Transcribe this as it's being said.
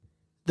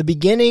The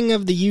beginning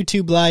of the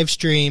YouTube live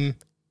stream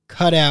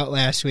cut out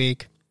last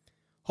week.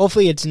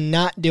 Hopefully it's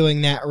not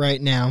doing that right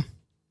now.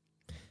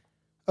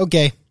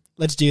 Okay,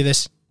 let's do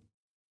this.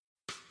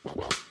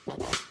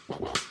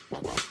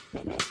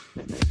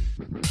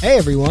 Hey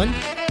everyone,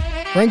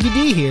 Frankie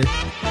D here.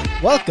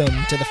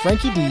 Welcome to the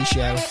Frankie D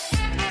Show.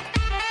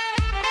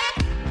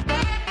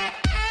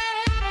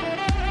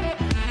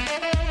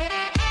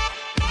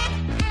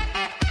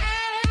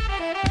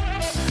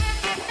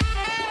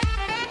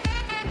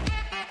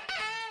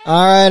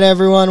 All right,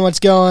 everyone, what's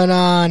going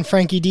on?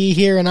 Frankie D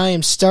here, and I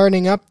am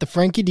starting up the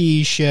Frankie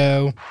D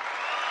Show.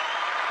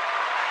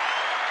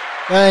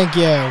 Thank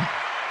you.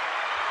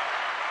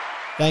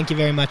 Thank you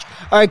very much.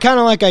 All right, kind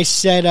of like I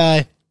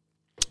said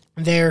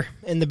there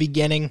in the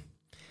beginning,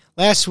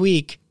 last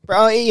week,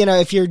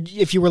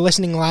 if you were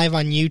listening live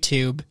on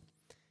YouTube,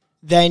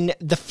 then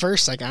the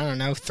first,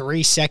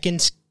 3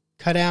 seconds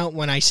cut out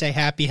when I say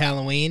Happy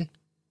Halloween.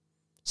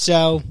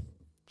 So,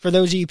 for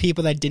those of you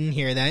people that didn't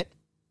hear that,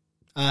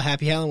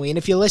 Happy Halloween.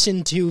 If you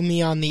listen to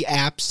me on the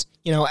apps,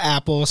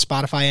 Apple,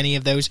 Spotify, any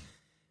of those,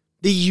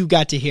 you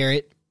got to hear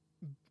it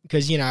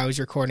because, I was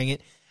recording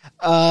it.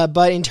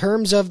 But in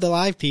terms of the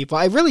live people,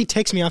 it really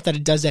ticks me off that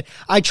it does that.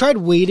 I tried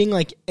waiting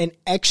like an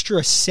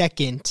extra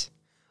second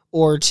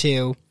or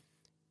two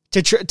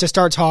to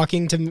start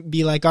talking, to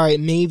be like, all right,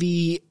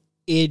 maybe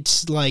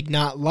it's like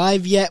not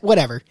live yet,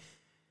 whatever.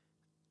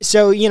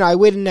 So, I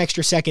waited an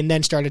extra second,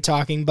 then started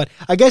talking, but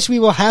I guess we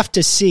will have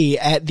to see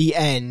at the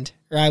end,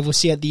 or I will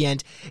see at the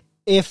end,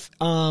 if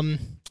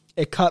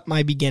it cut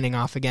my beginning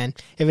off again.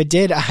 If it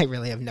did, I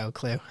really have no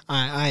clue.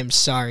 I am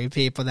sorry,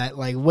 people that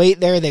wait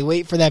there, they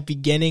wait for that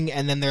beginning,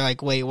 and then they're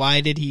like, wait,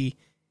 why did he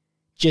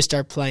just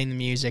start playing the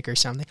music or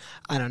something?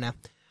 I don't know.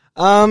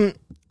 All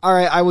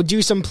right, I will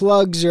do some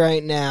plugs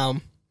right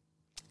now.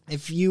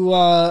 If you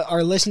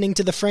are listening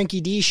to the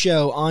Frankie D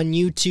Show on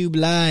YouTube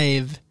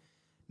Live,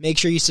 make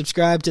sure you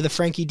subscribe to the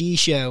Frankie D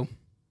Show.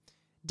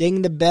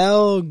 Ding the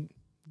bell.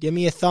 Give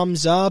me a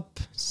thumbs up.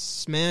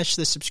 Smash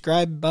the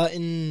subscribe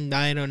button.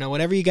 I don't know.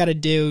 Whatever you got to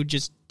do,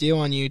 just do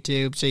on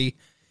YouTube so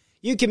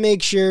you can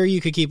make sure you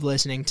could keep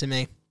listening to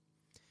me.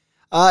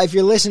 If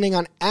you're listening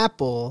on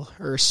Apple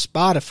or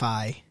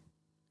Spotify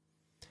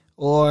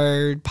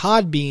or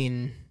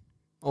Podbean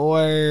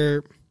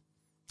or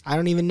I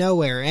don't even know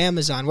where,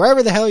 Amazon,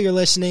 wherever the hell you're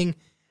listening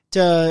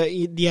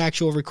to the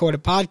actual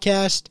recorded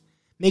podcast,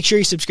 make sure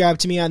you subscribe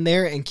to me on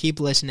there and keep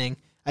listening.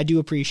 I do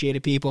appreciate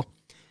it, people.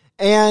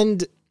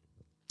 And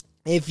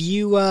if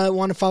you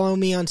want to follow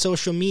me on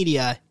social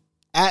media,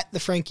 at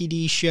The Frankie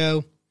D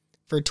Show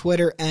for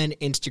Twitter and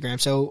Instagram.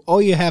 So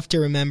all you have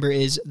to remember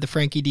is The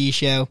Frankie D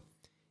Show,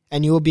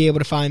 and you will be able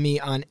to find me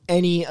on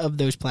any of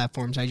those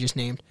platforms I just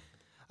named.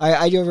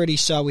 I already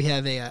saw we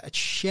have a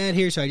chat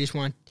here, so I just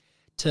want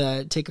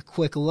to take a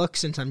quick look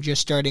since I'm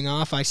just starting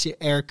off. I see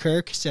Eric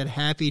Kirk said,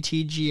 happy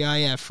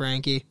TGIF,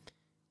 Frankie.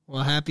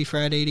 Well, happy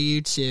Friday to you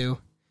too,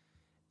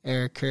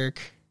 Eric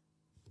Kirk.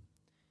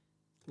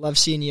 Love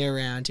seeing you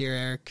around here,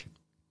 Eric.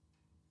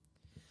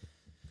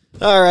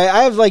 All right,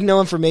 I have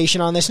no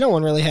information on this. No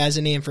one really has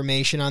any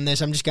information on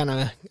this. I'm just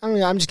gonna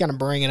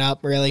bring it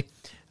up, really.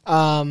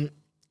 Kim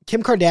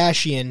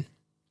Kardashian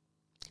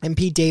and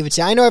Pete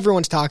Davidson. I know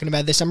everyone's talking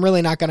about this. I'm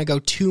really not gonna go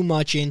too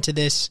much into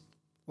this.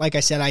 Like I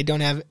said, I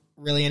don't have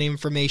really any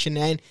information,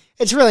 and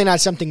it's really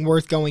not something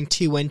worth going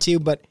too into.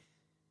 But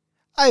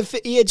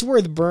it's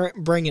worth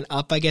bringing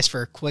up, I guess,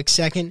 for a quick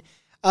second.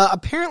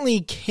 Apparently,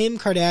 Kim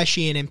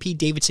Kardashian and Pete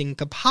Davidson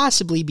could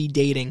possibly be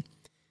dating.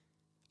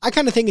 I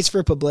kind of think it's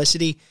for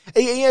publicity.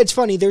 It's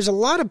funny. There's a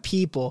lot of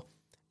people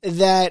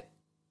that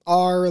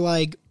are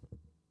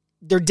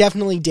they're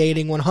definitely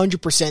dating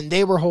 100%.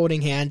 They were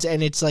holding hands,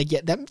 and it's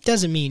that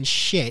doesn't mean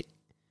shit.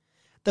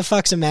 The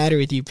fuck's the matter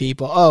with you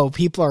people? Oh,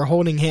 people are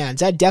holding hands.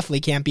 That definitely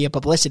can't be a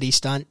publicity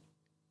stunt.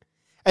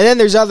 And then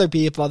there's other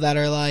people that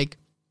are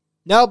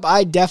nope,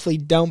 I definitely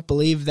don't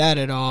believe that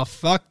at all.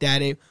 Fuck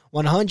that.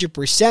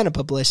 100% a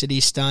publicity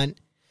stunt.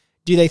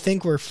 Do they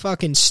think we're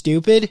fucking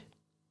stupid?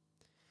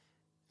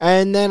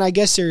 And then I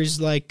guess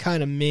there's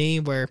kind of me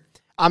where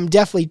I'm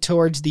definitely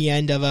towards the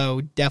end of,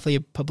 definitely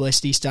a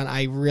publicity stunt.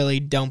 I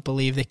really don't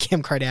believe that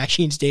Kim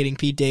Kardashian's dating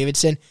Pete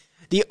Davidson.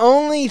 The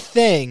only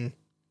thing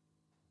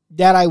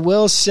that I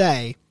will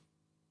say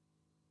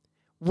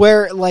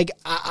where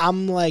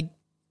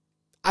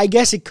I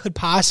guess it could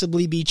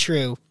possibly be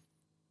true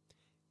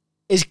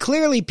is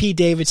clearly Pete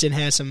Davidson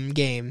has some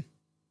game.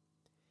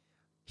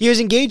 He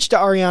was engaged to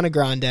Ariana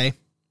Grande.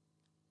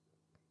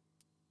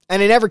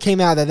 And it never came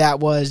out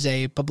that was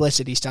a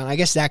publicity stunt. I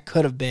guess that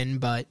could have been,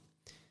 but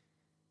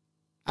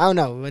I don't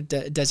know.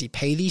 Does he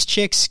pay these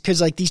chicks? Because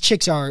these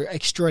chicks are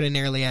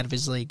extraordinarily out of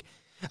his league.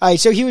 All right,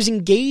 so he was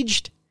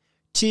engaged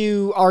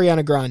to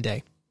Ariana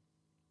Grande.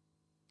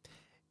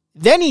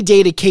 Then he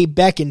dated Kate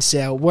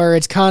Beckinsale, where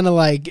it's kind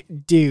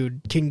of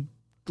dude,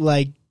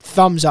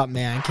 thumbs up,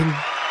 man.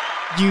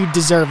 You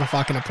deserve a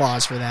fucking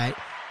applause for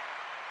that.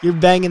 You're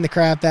banging the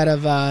crap out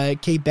of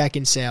Kate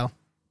Beckinsale.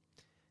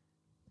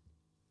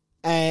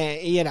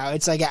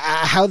 It's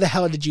how the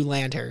hell did you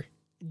land her?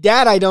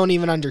 That I don't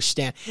even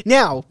understand.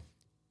 Now,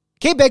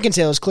 Kate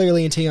Beckinsale is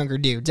clearly into younger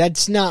dudes.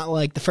 That's not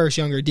like the first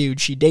younger dude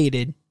she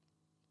dated.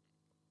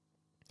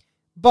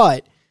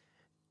 But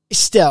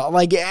still,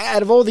 like,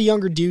 out of all the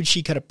younger dudes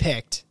she could have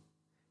picked,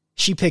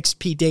 she picks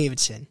Pete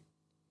Davidson.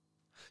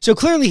 So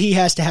clearly he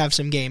has to have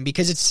some game,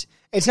 because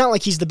it's not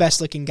like he's the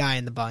best looking guy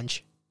in the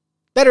bunch.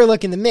 Better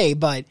looking than me,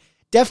 but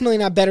definitely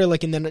not better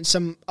looking than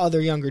some other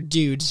younger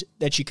dudes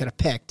that she could have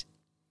picked.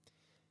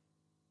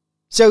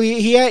 So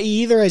he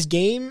either has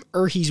game,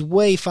 or he's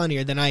way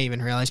funnier than I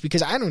even realized,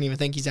 because I don't even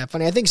think he's that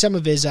funny. I think some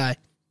of his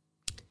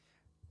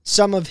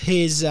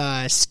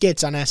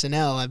skits on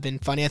SNL have been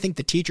funny. I think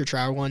the teacher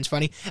trial one's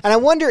funny. And I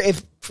wonder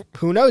if,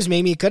 who knows,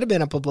 maybe it could have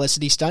been a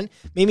publicity stunt.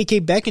 Maybe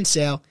Kate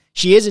Beckinsale,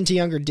 she is into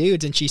younger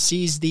dudes, and she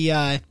sees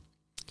the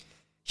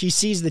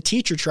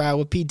teacher trial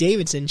with Pete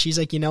Davidson. She's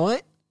like, you know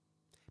what?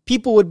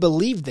 People would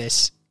believe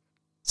this,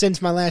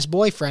 since my last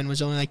boyfriend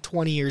was only like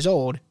 20 years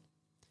old.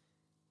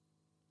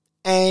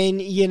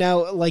 And, you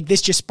know, like,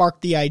 this just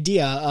sparked the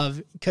idea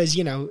of, because,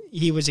 you know,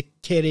 he was a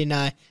kid in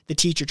the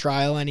teacher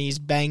trial, and he's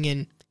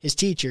banging his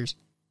teachers.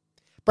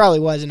 Probably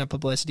wasn't a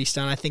publicity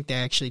stunt. I think they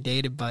actually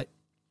dated, but.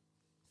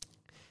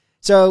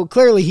 So,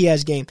 clearly he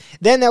has game.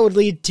 Then that would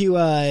lead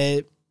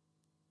to,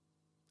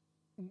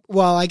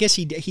 well, I guess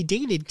he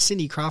dated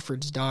Cindy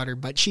Crawford's daughter,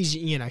 but she's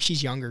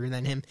younger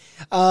than him.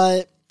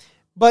 But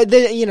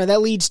then, you know, that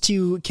leads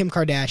to Kim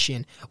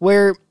Kardashian,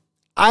 where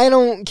I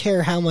don't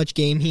care how much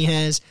game he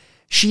has.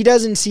 She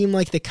doesn't seem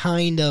like the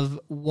kind of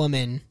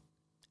woman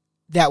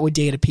that would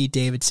date a Pete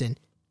Davidson.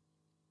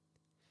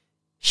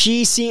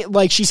 She seems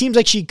like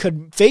she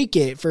could fake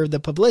it for the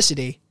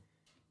publicity.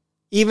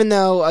 Even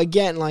though,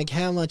 again, like,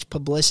 how much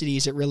publicity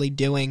is it really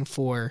doing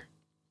for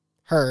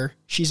her?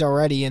 She's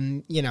already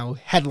in, you know,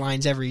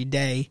 headlines every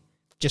day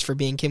just for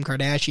being Kim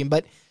Kardashian.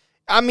 But,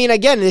 I mean,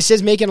 again, this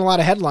is making a lot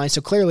of headlines, so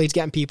clearly it's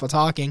getting people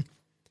talking.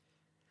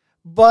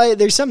 But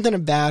there's something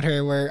about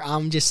her where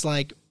I'm just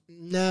like,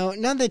 no,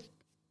 not that.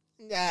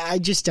 I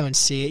just don't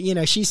see it. You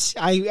know,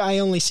 I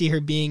only see her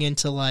being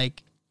into,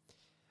 like,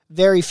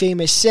 very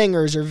famous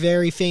singers or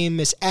very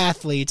famous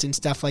athletes and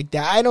stuff like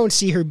that. I don't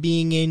see her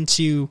being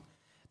into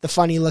the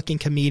funny-looking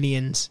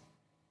comedians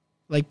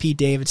like Pete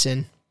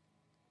Davidson,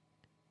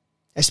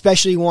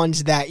 especially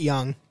ones that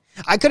young.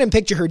 I couldn't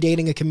picture her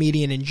dating a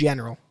comedian in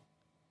general,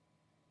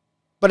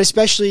 but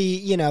especially,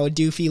 you know, a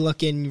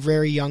doofy-looking,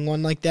 very young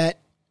one like that.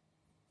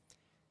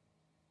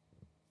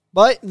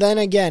 But then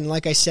again,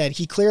 like I said,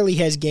 he clearly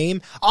has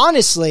game.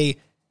 Honestly,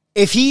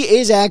 if he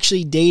is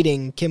actually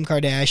dating Kim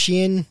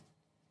Kardashian,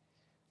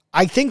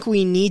 I think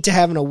we need to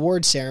have an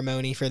award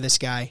ceremony for this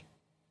guy.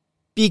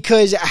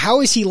 Because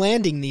how is he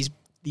landing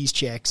these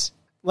chicks?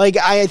 Like,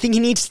 I think he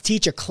needs to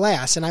teach a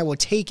class, and I will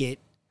take it.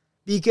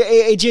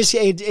 Because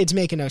it's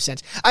making no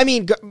sense. I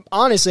mean,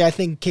 honestly, I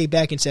think Kate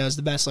Beckinsale is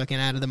the best looking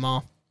out of them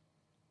all.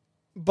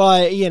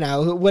 But, you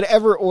know,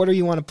 whatever order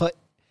you want to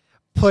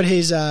put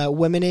his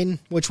women in,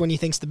 which one you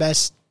think's the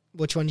best,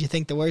 which one you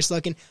think the worst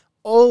looking,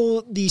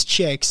 all these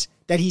chicks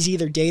that he's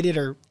either dated,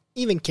 or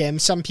even Kim,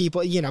 some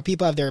people, you know,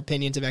 people have their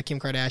opinions about Kim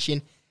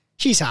Kardashian.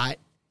 She's hot.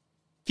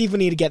 People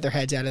need to get their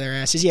heads out of their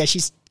asses. Yeah,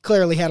 she's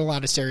clearly had a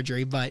lot of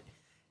surgery, but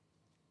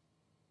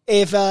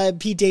if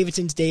Pete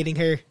Davidson's dating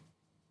her,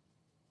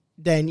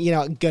 then, you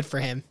know, good for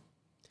him.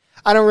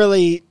 I don't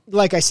really,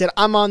 like I said,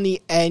 I'm on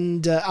the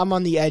edge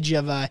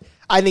of, I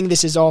think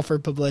this is all for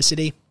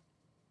publicity.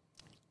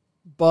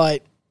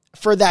 But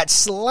for that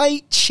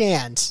slight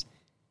chance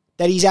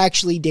that he's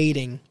actually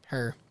dating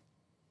her,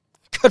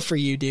 good for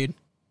you, dude.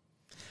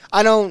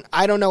 I don't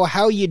know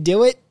how you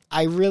do it.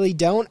 I really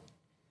don't.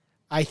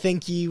 I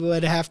think you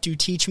would have to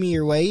teach me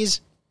your ways.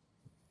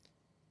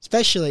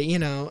 Especially, you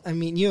know, I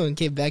mean, you and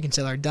Kate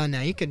Beckinsale are done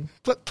now. You could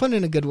put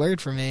in a good word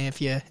for me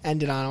if you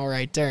ended on all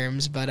right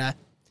terms. But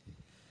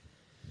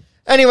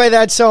anyway,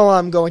 that's all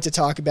I'm going to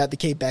talk about the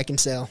Kate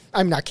Beckinsale.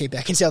 I'm not Kate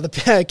Beckinsale,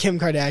 the Kim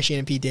Kardashian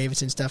and Pete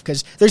Davidson stuff,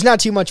 because there's not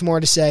too much more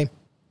to say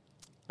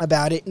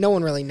about it. No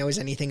one really knows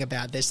anything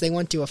about this. They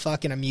went to a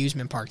fucking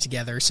amusement park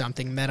together or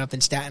something, met up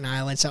in Staten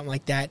Island, something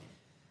like that.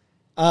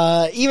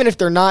 Even if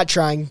they're not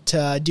trying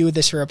to do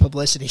this for a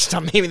publicity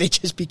stunt, maybe they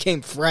just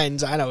became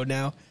friends. I don't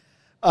know.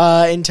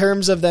 In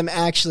terms of them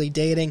actually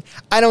dating,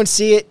 I don't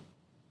see it,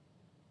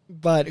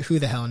 but who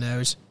the hell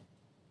knows?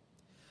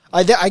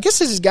 I guess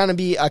this is going to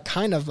be a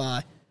kind of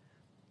a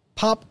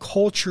pop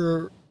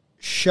culture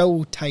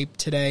show type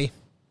today.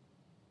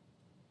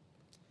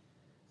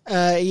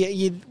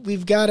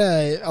 We've got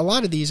a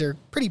lot of these are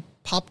pretty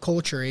pop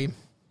culture-y.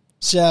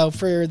 So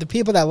for the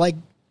people that like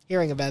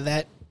hearing about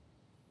that,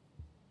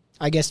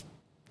 I guess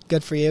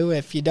good for you.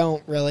 If you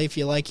don't really, if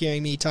you like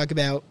hearing me talk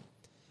about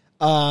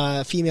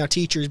female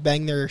teachers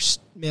bang their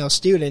male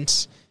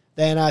students,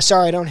 then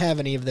sorry, I don't have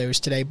any of those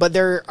today. But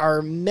there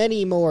are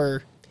many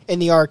more in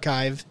the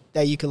archive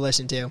that you can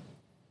listen to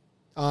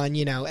on,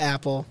 you know,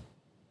 Apple,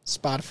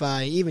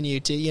 Spotify, even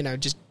YouTube. You know,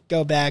 just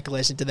go back,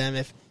 listen to them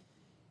if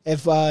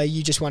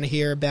you just want to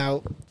hear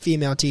about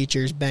female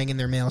teachers banging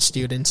their male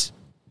students.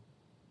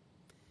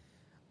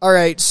 All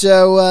right,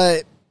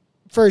 so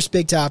first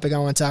big topic I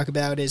want to talk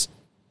about is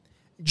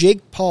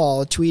Jake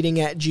Paul tweeting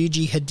at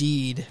Gigi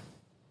Hadid.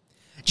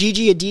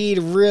 Gigi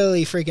Hadid,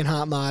 really freaking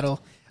hot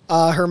model.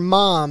 Her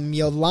mom,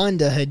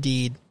 Yolanda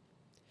Hadid,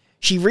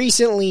 she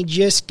recently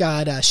just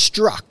got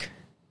struck.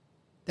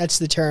 That's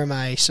the term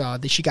I saw,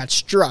 that she got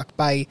struck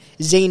by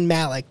Zain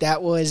Malik.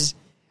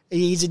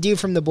 He's a dude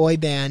from the boy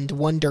band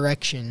One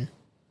Direction.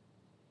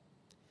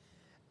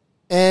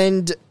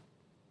 And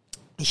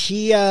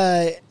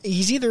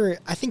he's either,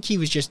 I think he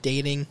was just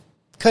dating.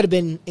 Could have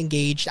been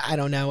engaged. I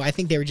don't know. I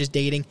think they were just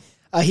dating.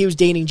 He was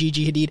dating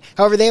Gigi Hadid.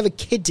 However, they have a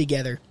kid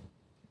together.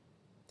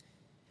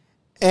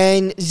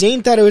 And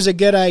Zayn thought it was a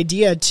good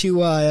idea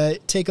to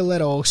take a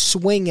little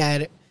swing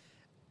at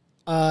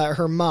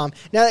her mom.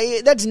 Now,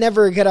 that's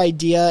never a good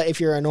idea if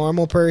you're a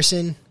normal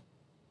person.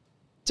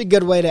 It's a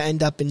good way to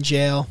end up in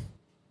jail.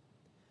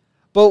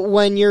 But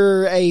when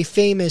you're a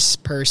famous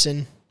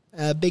person,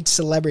 a big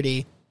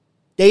celebrity,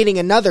 dating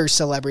another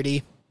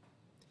celebrity,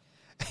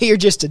 you're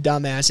just a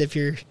dumbass if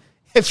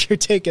you're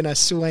taking a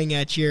swing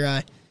at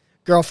your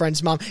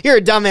girlfriend's mom. You're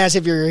a dumbass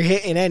if you're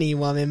hitting any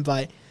woman,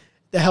 but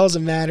the hell's the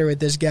matter with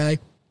this guy?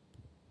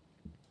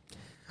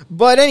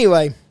 But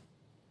anyway,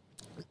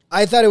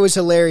 I thought it was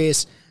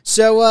hilarious.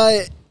 So,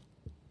 all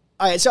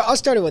right, so I'll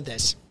start it with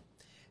this.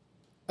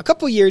 A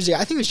couple years ago,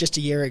 I think it was just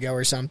a year ago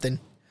or something,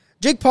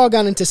 Jake Paul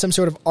got into some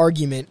sort of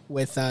argument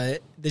with the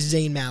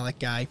Zayn Malik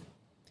guy.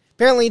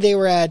 Apparently, they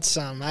were at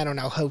some, I don't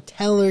know,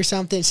 hotel or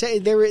something. So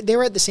they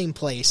were at the same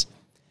place.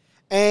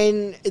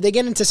 And they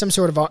get into some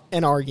sort of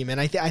an argument.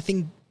 I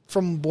think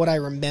from what I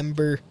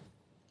remember,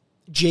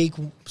 Jake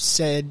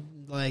said,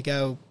 like,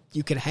 oh,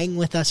 you could hang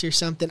with us or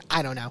something.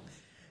 I don't know.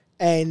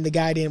 And the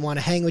guy didn't want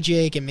to hang with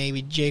Jake, and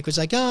maybe Jake was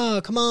like,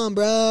 oh, come on,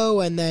 bro.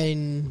 And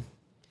then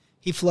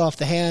he flew off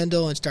the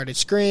handle and started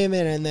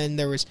screaming, and then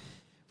there was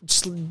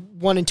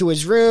one into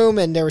his room,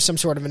 and there was some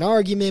sort of an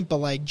argument, but,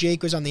 like,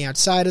 Jake was on the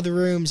outside of the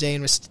room,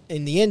 Zayn was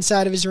in the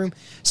inside of his room,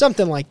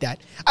 something like that.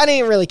 I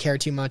didn't really care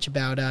too much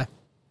about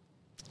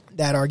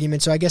that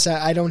argument, so I guess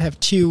I don't have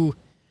too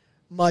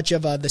much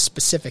of the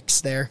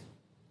specifics there.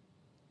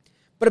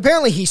 But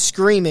apparently he's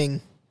screaming.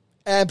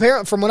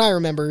 Apparently, from what I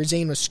remember,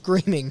 Zayn was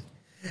screaming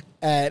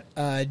at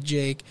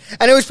Jake.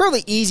 And it was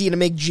probably easy to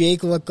make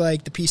Jake look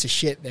like the piece of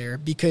shit there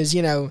because,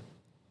 you know,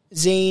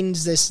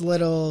 Zayn's this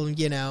little,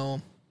 you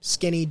know,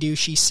 skinny,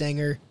 douchey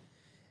singer,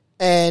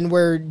 and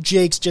where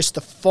Jake's just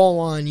the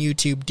full-on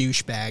YouTube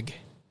douchebag.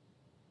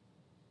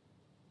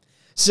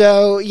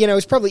 So, you know,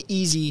 it's probably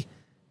easy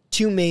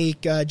to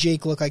make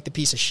Jake look like the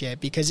piece of shit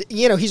because,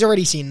 you know, he's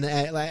already seen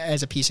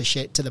as a piece of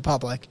shit to the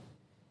public.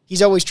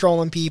 He's always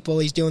trolling people.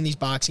 He's doing these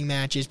boxing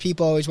matches.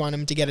 People always want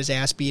him to get his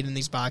ass beat in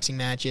these boxing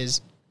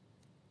matches.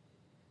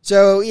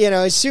 So, you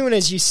know, as soon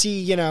as you see,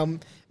 you know,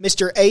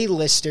 Mr.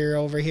 A-lister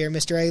over here,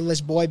 Mr.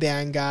 A-list boy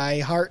band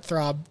guy,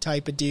 heartthrob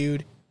type of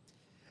dude,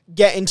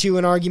 get into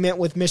an argument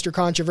with Mr.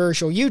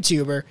 Controversial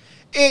YouTuber,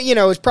 you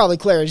know, it's probably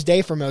clear as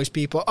day for most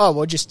people. Oh,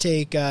 we'll just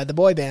take the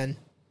boy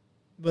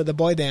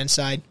band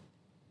side.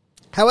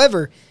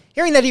 However,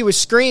 hearing that he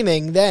was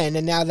screaming then,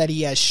 and now that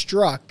he has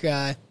struck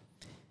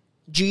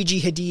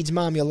Gigi Hadid's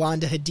mom,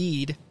 Yolanda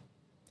Hadid,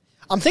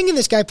 I'm thinking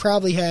this guy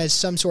probably has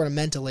some sort of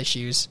mental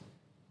issues.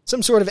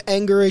 Some sort of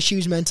anger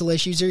issues, mental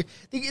issues, or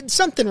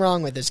something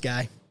wrong with this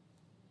guy.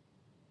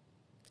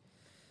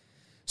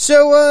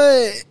 So,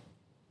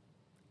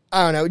 I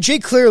don't know.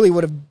 Jake clearly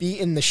would have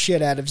beaten the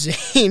shit out of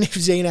Zayn if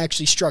Zayn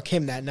actually struck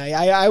him that night.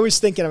 I was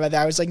thinking about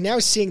that. I was like, now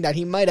seeing that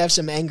he might have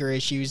some anger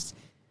issues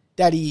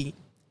that he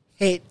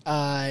hit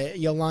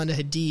Yolanda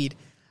Hadid.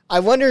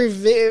 I wonder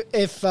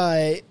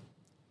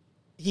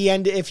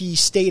if he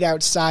stayed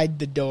outside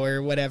the door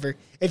or whatever,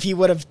 if he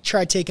would have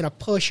tried taking a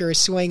push or a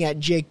swing at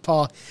Jake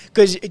Paul,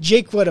 because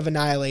Jake would have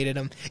annihilated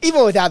him.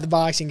 Even without the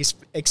boxing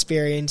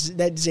experience,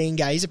 that Zayn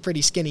guy, he's a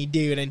pretty skinny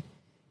dude, and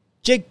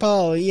Jake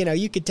Paul, you know,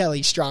 you could tell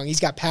he's strong. He's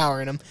got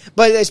power in him.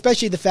 But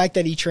especially the fact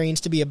that he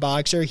trains to be a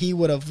boxer, he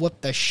would have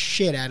whooped the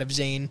shit out of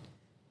Zayn.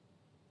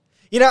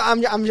 You know,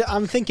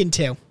 I'm thinking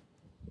too.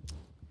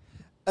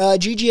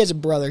 Gigi has a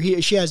brother.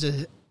 She has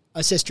a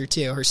sister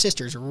too. Her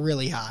sister's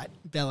really hot,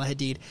 Bella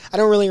Hadid. I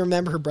don't really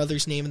remember her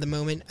brother's name at the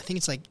moment. I think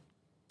it's like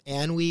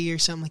Anwi or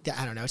something like that.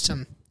 I don't know,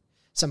 some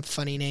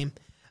funny name.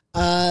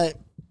 I'm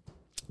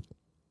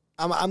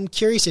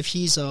curious if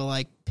he's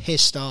like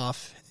pissed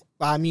off.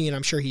 Well, I mean,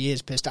 I'm sure he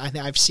is pissed off.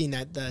 I've seen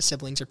that the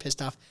siblings are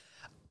pissed off,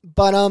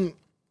 but I'm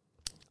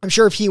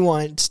sure if he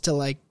wants to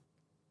like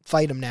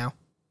fight him now,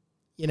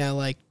 you know,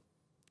 like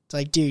it's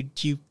like, dude,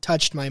 you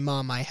touched my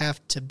mom. I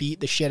have to beat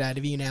the shit out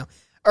of you now.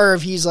 Or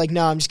if he's like,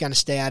 no, I'm just gonna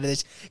stay out of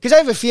this, because I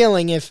have a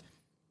feeling if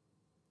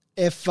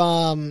I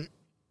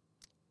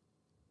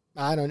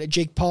don't know,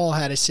 Jake Paul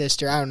had a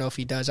sister. I don't know if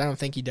he does. I don't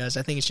think he does.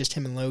 I think it's just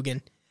him and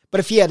Logan. But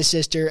if he had a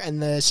sister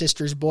and the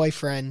sister's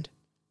boyfriend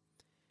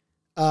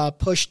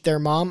pushed their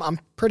mom, I'm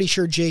pretty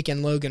sure Jake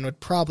and Logan would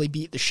probably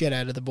beat the shit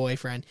out of the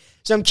boyfriend.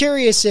 So I'm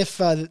curious if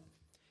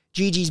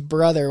Gigi's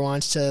brother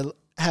wants to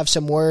have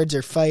some words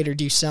or fight or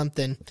do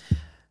something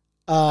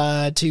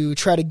to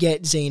try to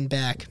get Zayn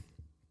back.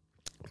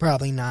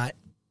 Probably not.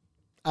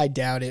 I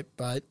doubt it,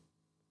 but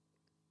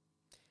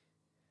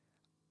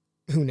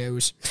who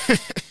knows?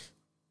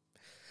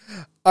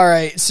 All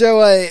right,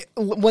 so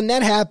when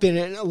that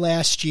happened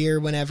last year,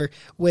 whenever,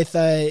 with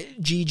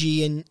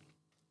Gigi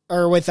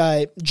with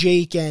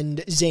Jake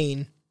and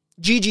Zain,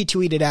 Gigi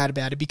tweeted out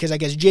about it because I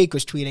guess Jake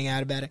was tweeting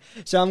out about it.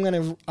 So I'm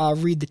going to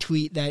read the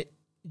tweet that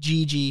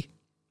Gigi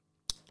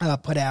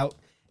put out.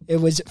 It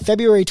was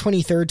February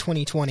 23rd,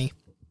 2020.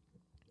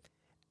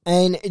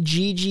 And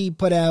Gigi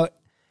put out,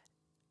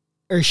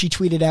 or she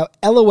tweeted out,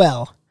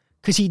 LOL,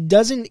 because he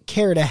doesn't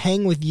care to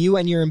hang with you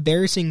and your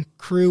embarrassing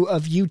crew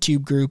of YouTube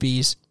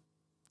groupies. ...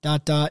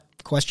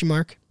 question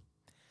mark.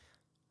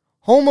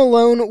 Home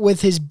alone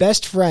with his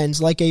best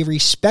friends like a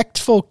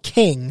respectful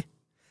king,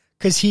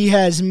 because he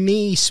has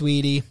me,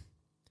 sweetie.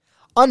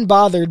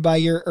 Unbothered by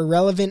your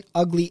irrelevant,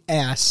 ugly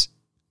ass.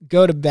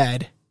 Go to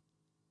bed.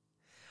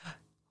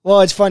 Well,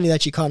 it's funny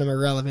that you called him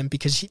irrelevant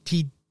because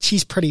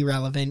he's pretty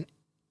relevant.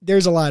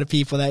 There's a lot of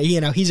people that,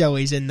 he's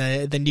always in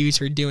the news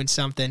for doing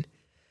something.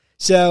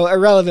 So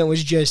irrelevant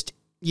was just,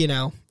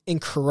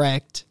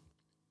 incorrect.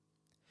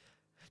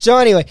 So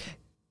anyway,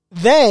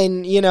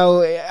 then,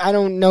 I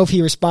don't know if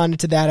he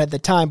responded to that at the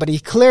time, but he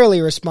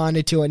clearly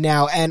responded to it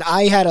now. And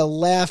I had to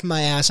laugh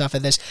my ass off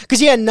at this because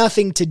he had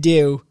nothing to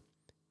do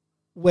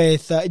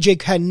with,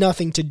 Jake had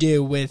nothing to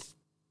do with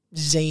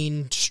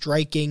Zain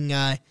striking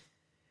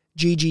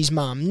Gigi's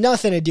mom.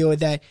 Nothing to do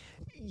with that.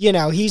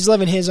 He's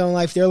living his own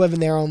life. They're living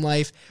their own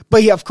life.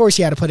 But of course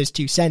he had to put his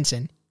 2 cents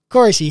in. Of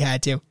course he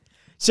had to.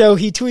 So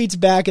he tweets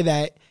back at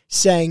that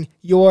saying,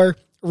 your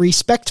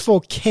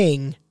respectful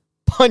king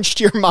punched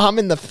your mom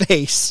in the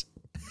face.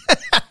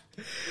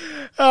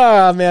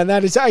 Oh, man,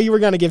 that is... You were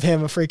going to give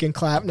him a freaking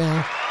clap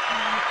now.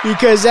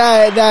 Because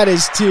that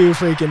is too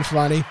freaking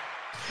funny.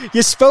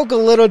 You spoke a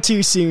little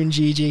too soon,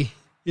 Gigi.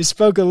 You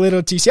spoke a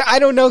little too soon. I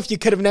don't know if you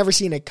could have never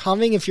seen it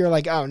coming if you're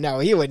like, oh, no,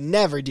 he would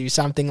never do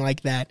something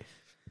like that.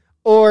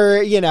 Or,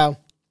 I don't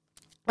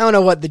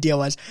know what the deal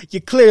was.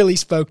 You clearly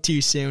spoke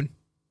too soon.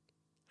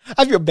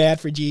 I feel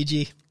bad for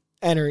Gigi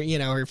and her,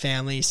 her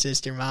family,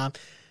 sister, mom.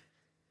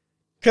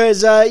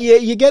 Because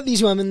you get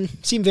these women,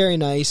 seem very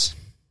nice.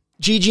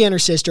 Gigi and her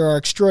sister are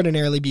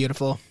extraordinarily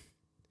beautiful.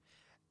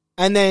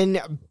 And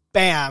then,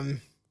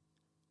 bam,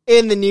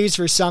 in the news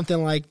for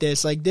something like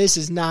this. Like, this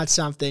is not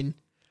something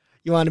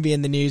you want to be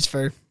in the news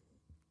for.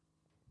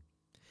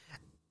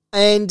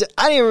 And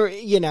I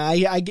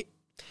didn't,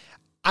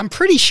 I'm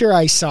pretty sure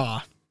I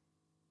saw,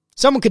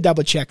 someone could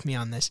double check me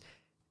on this,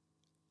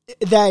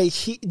 that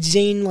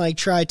Zain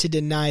tried to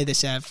deny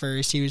this at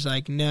first. He was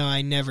like, no,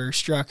 I never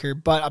struck her.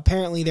 But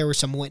apparently there were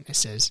some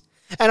witnesses.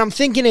 And I'm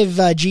thinking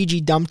if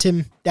Gigi dumped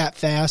him that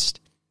fast,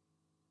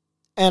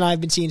 and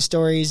I've been seeing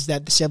stories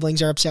that the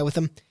siblings are upset with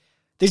him,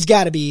 there's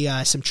got to be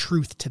some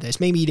truth to this.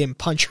 Maybe he didn't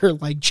punch her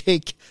like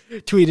Jake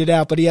tweeted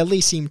out, but he at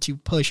least seemed to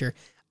push her.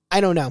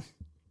 I don't know.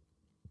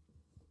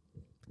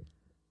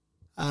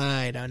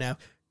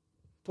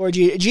 Poor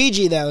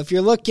Gigi, though, if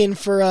you're looking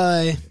for,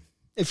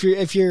 if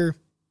you're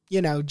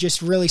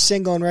just really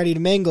single and ready to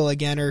mingle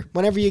again, or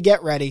whenever you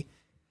get ready,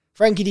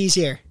 Frankie D's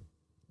here.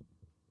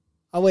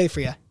 I'll wait for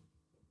you.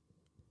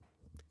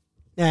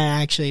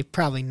 Nah, actually,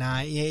 probably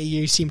not.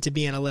 You seem to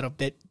be in a little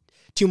bit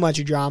too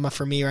much drama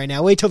for me right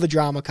now. Wait till the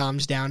drama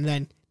calms down,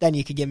 then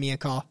you could give me a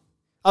call.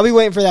 I'll be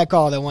waiting for that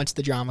call, though, once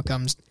the drama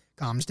calms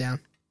down.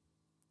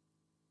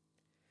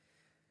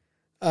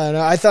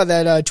 No, I thought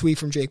that tweet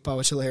from Jake Paul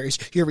was hilarious.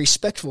 Your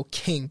respectful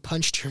king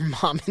punched your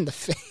mom in the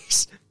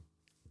face.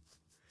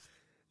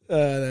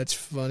 That's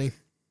funny.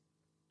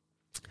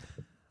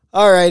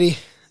 Alrighty.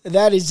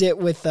 That is it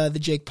with the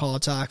Jake Paul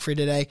talk for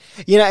today.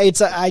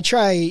 I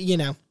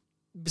try,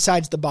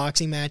 besides the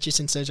boxing matches,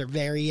 since those are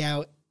very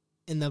out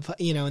in the,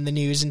 in the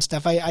news and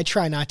stuff, I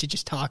try not to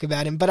just talk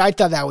about him, but I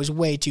thought that was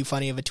way too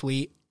funny of a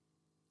tweet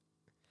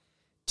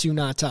to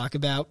not talk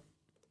about.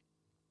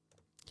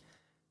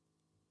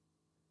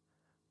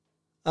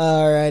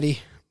 Alrighty.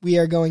 We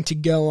are going to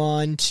go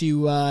on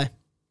to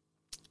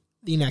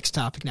the next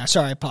topic now.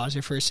 Sorry, I paused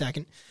there for a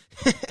second.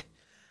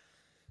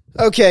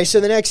 Okay, so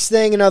the next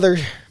thing,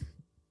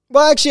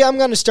 well, actually, I'm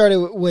going to start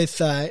it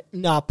with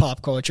not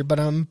pop culture, but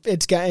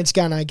it's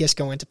gonna, I guess,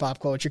 go into pop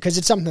culture because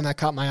it's something that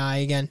caught my eye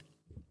again.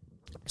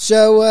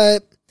 So,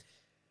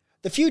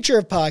 the future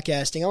of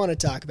podcasting, I want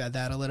to talk about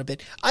that a little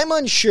bit. I'm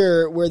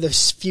unsure where the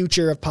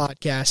future of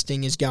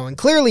podcasting is going.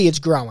 Clearly, it's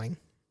growing.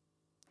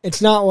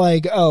 It's not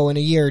like, in a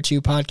year or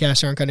two,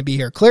 podcasts aren't going to be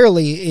here.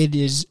 Clearly, it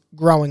is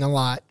growing a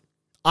lot.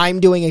 I'm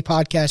doing a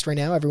podcast right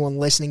now. Everyone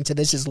listening to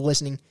this is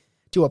listening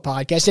to a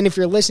podcast. And if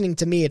you're listening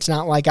to me, it's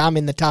not like I'm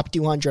in the top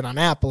 200 on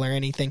Apple or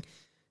anything.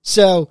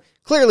 So,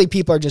 clearly,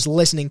 people are just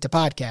listening to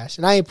podcasts.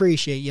 And I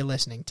appreciate you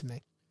listening to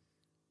me.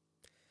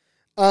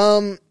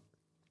 From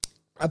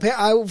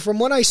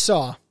what I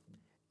saw,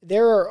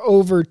 there are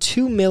over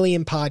 2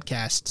 million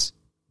podcasts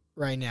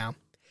right now.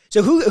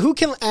 So who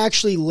can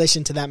actually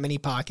listen to that many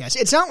podcasts?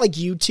 It's not like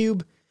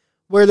YouTube,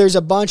 where there's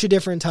a bunch of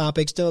different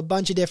topics, to a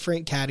bunch of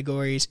different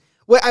categories,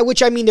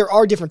 which I mean, there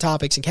are different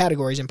topics and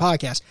categories in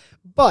podcasts,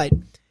 but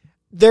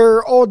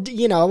they're all,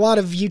 a lot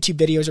of YouTube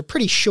videos are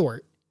pretty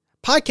short.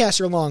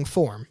 Podcasts are long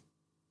form.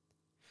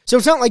 So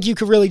it's not like you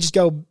could really just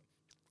go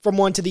from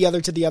one to the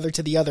other to the other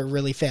to the other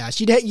really fast.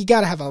 You'd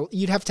have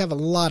to have a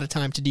lot of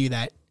time to do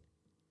that.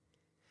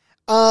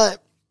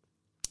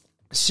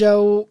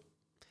 So,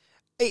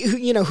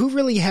 who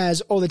really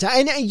has all the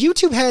time? And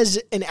YouTube has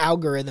an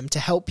algorithm to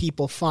help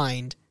people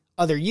find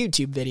other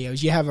YouTube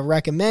videos. You have a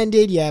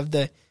recommended, you have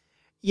the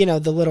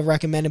little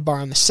recommended bar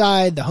on the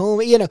side, the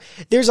home,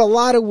 there's a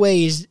lot of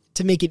ways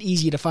to make it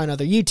easy to find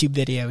other YouTube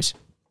videos.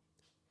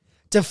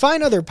 To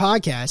find other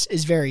podcasts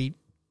is very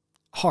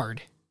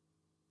hard.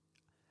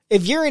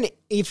 If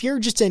you're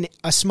just in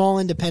a small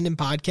independent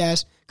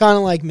podcast, kind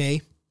of like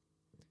me,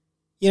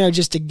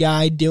 just a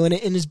guy doing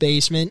it in his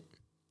basement,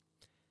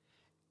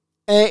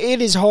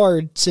 it is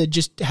hard to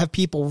just have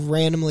people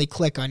randomly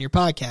click on your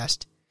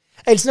podcast.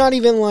 It's not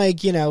even like,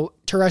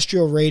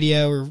 terrestrial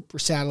radio or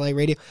satellite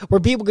radio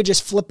where people could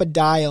just flip a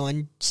dial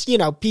and,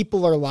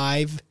 people are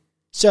live.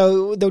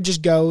 So they'll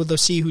just go, they'll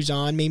see who's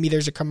on. Maybe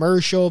there's a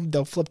commercial.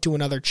 They'll flip to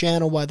another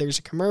channel while there's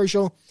a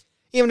commercial.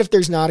 Even if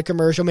there's not a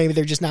commercial, maybe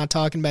they're just not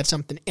talking about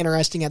something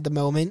interesting at the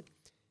moment.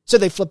 So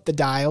they flip the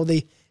dial.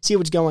 They see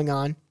what's going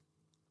on.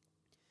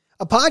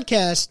 A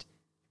podcast,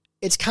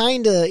 it's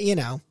kind of,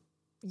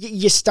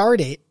 you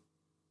start it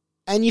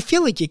and you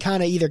feel like you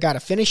kind of either got to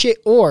finish it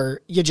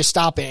or you just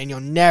stop it and you'll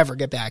never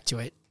get back to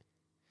it.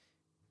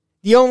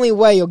 The only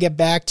way you'll get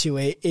back to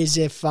it is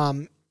if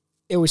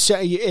it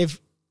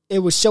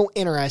was so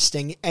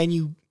interesting and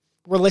you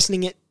were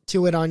listening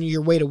to it on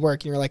your way to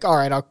work and you're like, all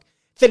right, I'll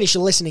finish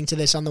listening to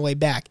this on the way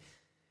back.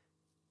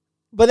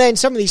 But then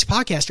some of these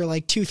podcasts are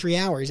like 2-3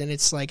 hours and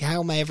it's like,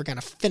 how am I ever going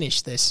to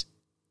finish this?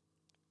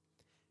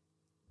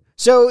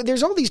 So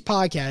there's all these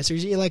podcasts.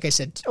 There's, like I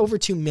said, over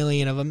 2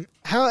 million of them.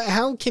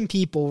 How can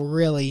people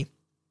really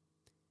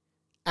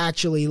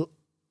actually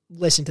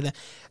listen to them?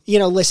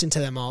 Listen to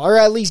them all, or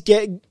at least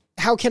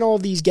how can all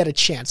of these get a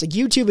chance? Like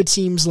YouTube, it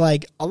seems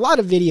like a lot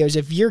of videos,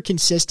 if you're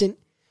consistent,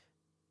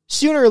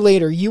 sooner or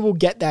later you will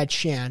get that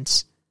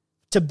chance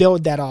to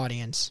build that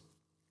audience.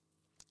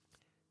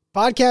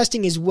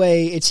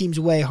 Podcasting seems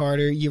way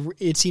harder.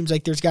 It seems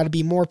like there's got to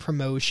be more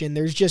promotion.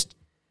 There's just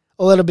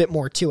a little bit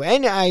more to it.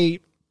 And I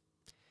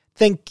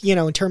think,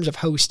 in terms of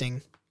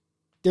hosting,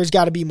 there's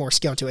got to be more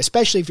skill to it,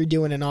 especially if you're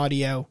doing an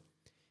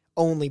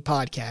audio-only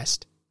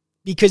podcast,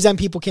 because then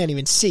people can't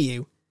even see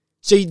you.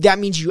 So that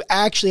means you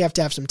actually have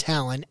to have some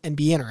talent and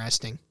be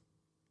interesting.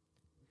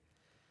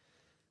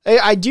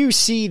 I do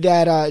see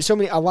that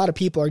a lot of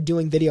people are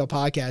doing video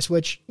podcasts,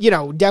 which,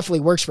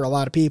 definitely works for a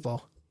lot of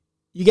people.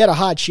 You get a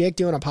hot chick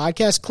doing a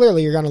podcast,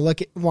 clearly you're going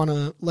to want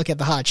to look at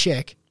the hot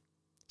chick.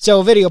 So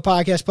a video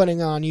podcast, putting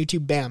it on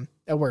YouTube, bam,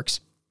 that works.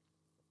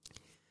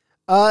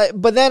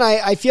 But then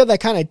I feel that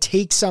kind of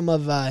takes some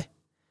of the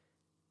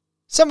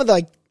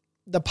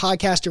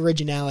podcast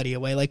originality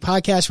away. Like,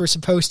 podcasts were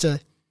supposed to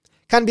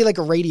kind of be like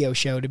a radio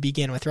show to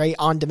begin with, right?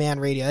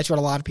 On-demand radio. That's what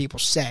a lot of people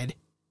said.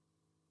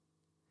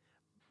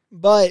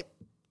 But,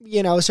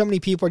 so many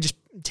people are just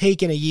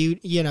taking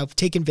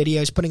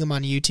videos, putting them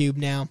on YouTube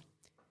now.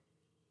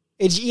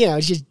 It's,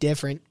 it's just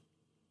different.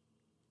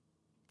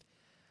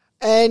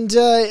 And,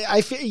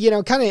 I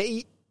feel,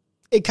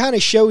 it kind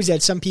of shows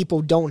that some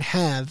people don't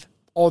have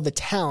all the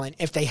talent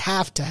if they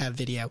have to have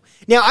video.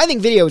 Now, I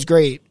think video is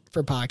great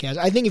for podcasts.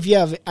 I think if you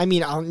have,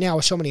 now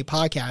so many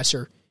podcasts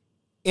are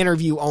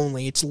interview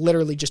only. It's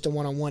literally just a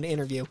one-on-one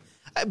interview.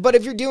 But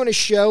if you're doing a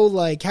show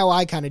like how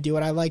I kind of do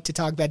it, I like to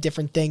talk about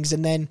different things.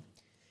 And then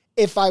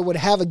if I would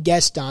have a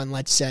guest on,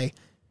 let's say,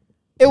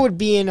 it would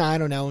be in, I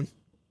don't know,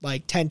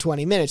 like 10,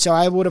 20 minutes. So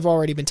I would have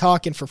already been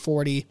talking for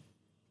 40,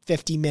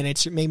 50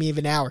 minutes, or maybe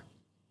even an hour.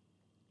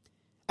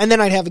 And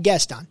then I'd have a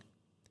guest on.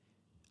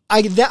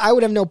 I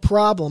would have no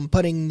problem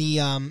putting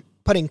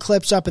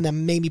clips up and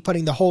then maybe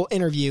putting the whole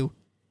interview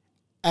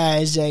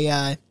as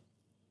a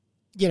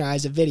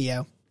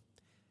video.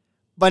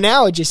 But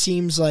now it just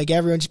seems like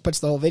everyone just puts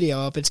the whole video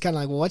up. It's kind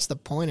of like, well, what's the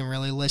point of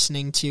really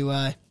listening to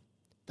the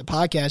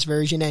podcast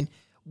version? And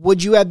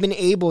would you have been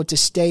able to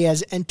stay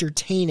as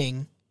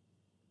entertaining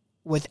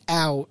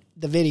without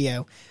the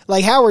video?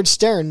 Like Howard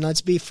Stern,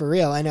 let's be for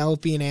real, and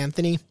Opie and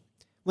Anthony.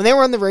 When they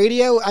were on the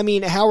radio,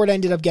 Howard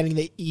ended up getting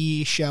the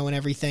E! Show and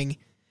everything,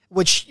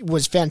 which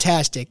was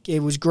fantastic. It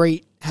was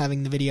great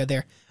having the video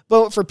there.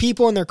 But for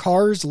people in their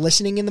cars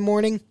listening in the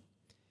morning,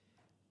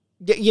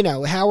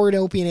 Howard,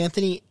 Opie, and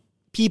Anthony,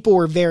 people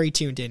were very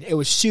tuned in. It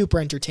was super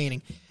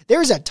entertaining.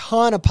 There's a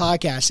ton of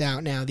podcasts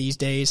out now these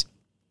days.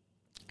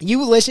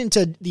 You listen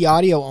to the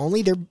audio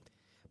only, they're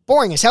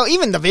boring as hell.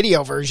 Even the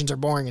video versions are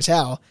boring as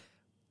hell.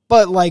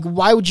 But,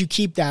 why would you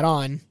keep that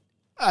on?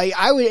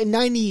 I would,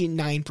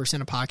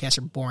 99% of podcasts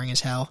are boring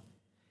as hell.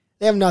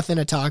 They have nothing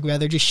to talk about.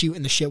 They're just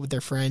shooting the shit with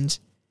their friends.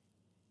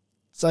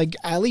 It's like,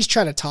 at least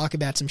try to talk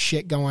about some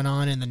shit going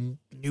on in the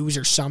news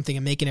or something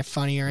and making it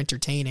funny or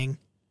entertaining.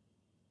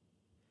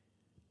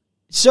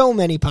 So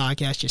many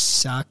podcasts just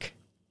suck.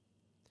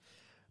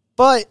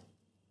 But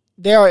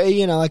there are,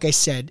 like I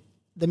said,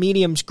 the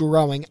medium's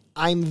growing.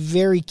 I'm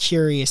very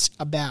curious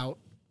about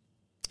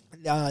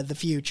the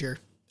future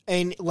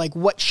and like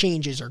what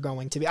changes are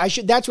going to be.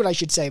 That's what I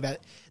should say about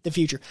the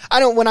future.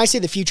 When I say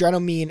the future, I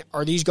don't mean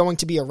are these going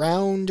to be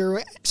around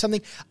or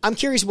something. I'm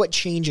curious what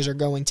changes are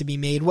going to be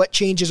made. What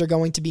changes are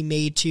going to be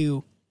made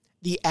to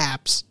the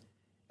apps?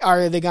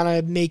 Are they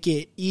going to make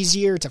it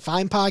easier to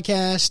find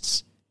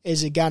podcasts?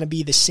 Is it going to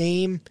be the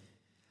same?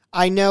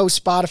 I know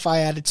Spotify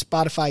added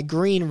Spotify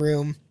Green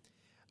Room,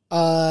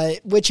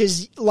 which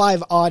is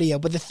live audio,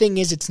 but the thing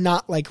is it's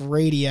not like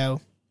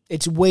radio.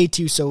 It's way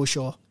too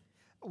social,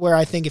 where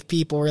I think if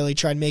people really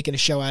tried making a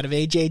show out of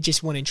it, it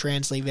just wouldn't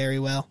translate very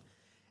well,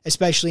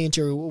 especially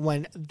into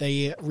when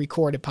they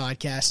record a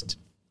podcast.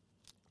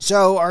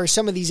 So are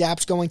some of these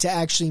apps going to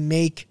actually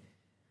make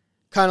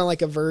kind of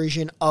like a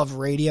version of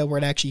radio where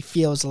it actually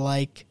feels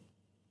like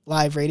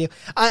live radio?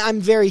 I'm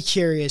very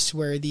curious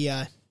where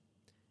the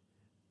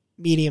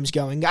medium's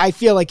going. I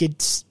feel like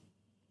it's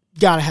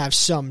got to have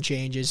some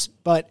changes,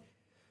 but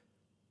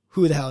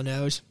who the hell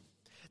knows?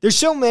 There's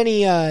so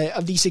many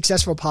of these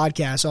successful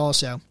podcasts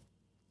also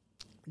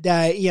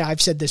that,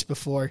 I've said this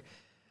before.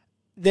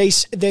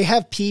 They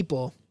have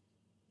people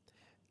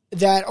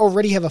that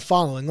already have a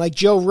following, like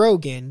Joe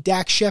Rogan,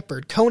 Dax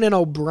Shepard, Conan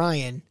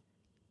O'Brien.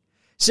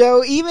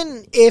 So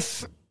even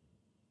if,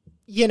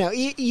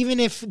 even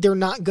if they're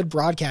not good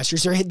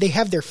broadcasters, they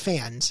have their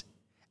fans.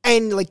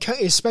 And like,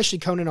 especially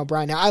Conan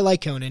O'Brien. Now, I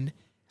like Conan.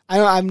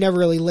 I've never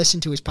really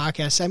listened to his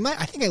podcast.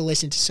 I think I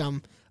listened to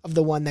some of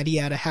the one that he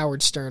had a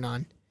Howard Stern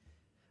on.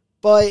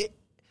 But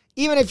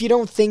even if you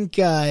don't think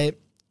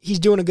he's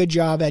doing a good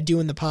job at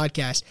doing the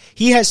podcast,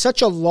 he has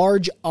such a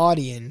large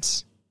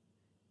audience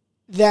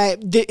that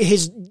they're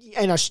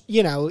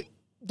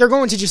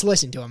going to just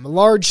listen to him. A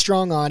large,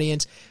 strong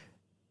audience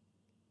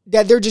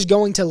that they're just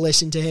going to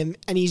listen to him,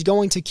 and he's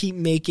going to keep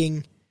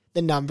making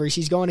the numbers.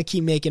 He's going to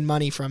keep making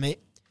money from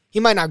it. He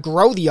might not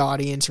grow the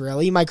audience,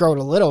 really. He might grow it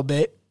a little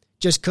bit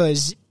just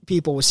because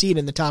people will see it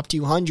in the top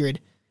 200.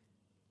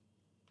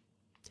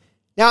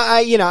 Now,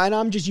 and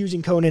I'm just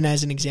using Conan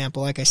as an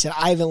example. Like I said,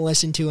 I haven't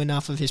listened to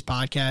enough of his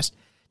podcast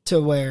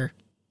to where,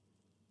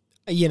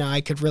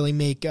 I could really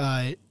make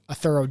a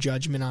thorough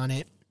judgment on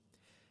it.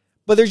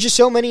 But there's just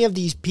so many of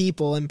these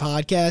people in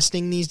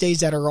podcasting these days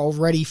that are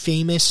already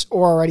famous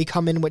or already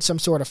come in with some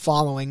sort of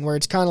following where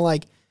it's kind of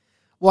like,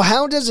 well,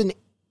 how does an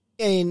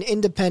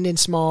independent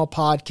small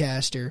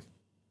podcaster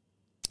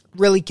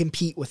really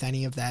compete with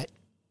any of that?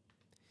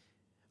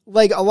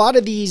 Like a lot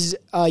of these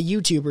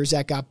YouTubers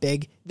that got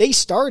big, they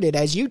started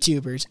as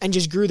YouTubers and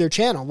just grew their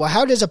channel. Well,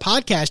 how does a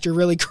podcaster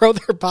really grow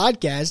their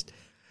podcast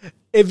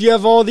if you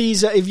have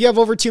if you have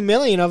over 2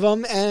 million of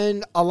them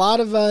and a lot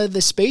of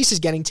the space is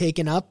getting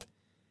taken up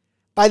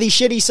by these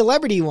shitty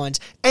celebrity ones?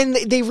 And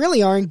they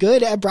really aren't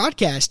good at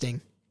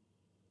broadcasting.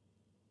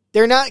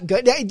 They're not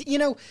good.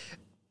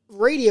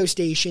 Radio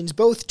stations,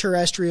 both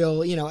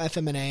terrestrial,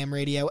 FM and AM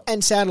radio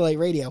and satellite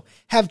radio,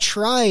 have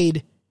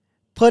tried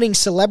putting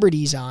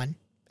celebrities on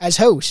as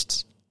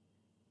hosts.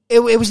 It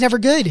was never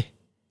good.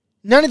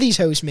 None of these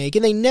hosts make,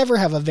 and they never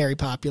have a very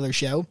popular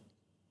show.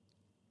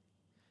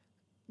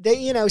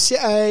 They, at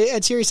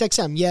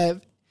SiriusXM, yeah,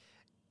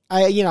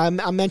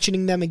 I'm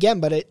mentioning them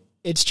again, but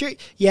it's true.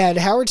 Yeah,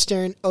 Howard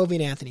Stern, Opie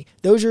and Anthony.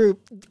 Those are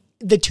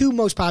the two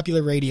most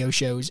popular radio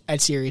shows at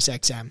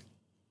SiriusXM.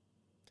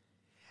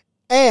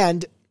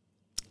 And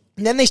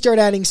then they start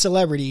adding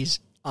celebrities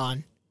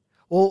on.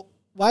 Well,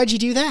 why'd you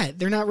do that?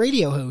 They're not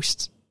radio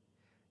hosts.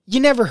 You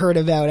never heard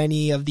about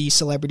any of these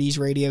celebrities'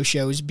 radio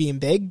shows being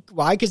big.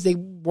 Why? Because they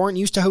weren't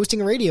used to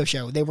hosting a radio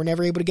show. They were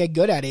never able to get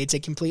good at it. It's a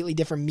completely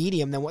different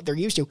medium than what they're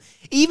used to.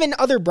 Even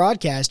other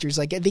broadcasters,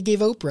 like they gave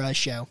Oprah a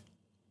show.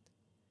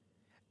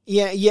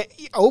 Yeah,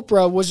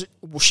 Oprah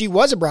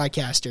was a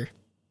broadcaster.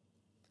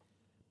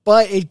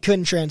 But it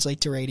couldn't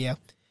translate to radio.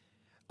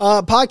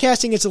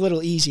 Podcasting, it's a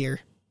little easier.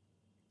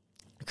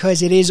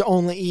 Because it is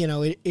only,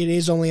 it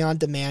is only on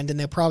demand, and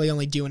they'll probably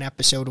only do an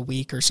episode a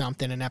week or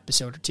something, an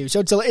episode or two. So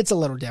it's a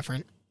little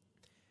different.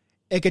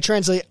 It could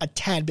translate a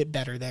tad bit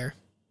better there.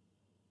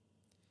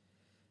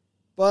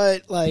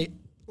 But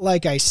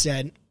like I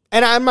said,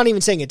 and I'm not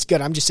even saying it's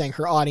good. I'm just saying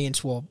her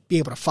audience will be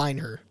able to find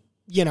her,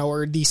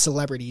 or these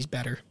celebrities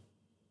better.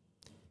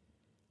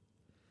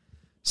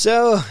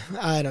 So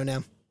I don't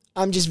know.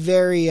 I'm just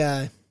very,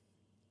 I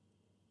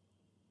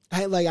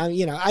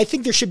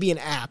think there should be an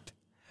app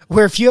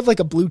where if you have like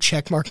a blue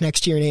check mark next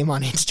to your name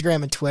on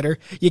Instagram and Twitter,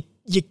 you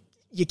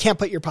can't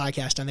put your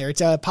podcast on there.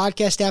 It's a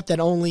podcast app that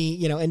only,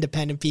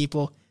 independent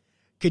people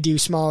could do,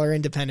 smaller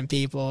independent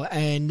people.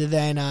 And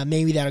then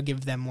maybe that'll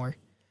give them more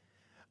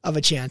of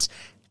a chance.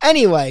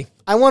 Anyway,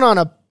 I went on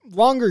a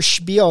longer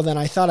spiel than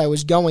I thought I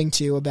was going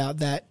to about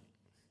that.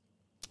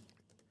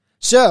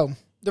 So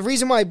the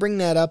reason why I bring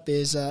that up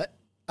is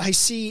I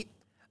see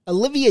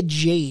Olivia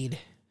Jade,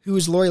 who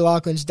is Lori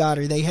Loughlin's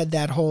daughter. They had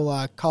that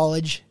whole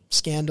college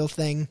scandal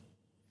thing.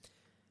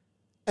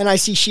 And I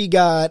see she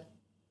got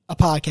a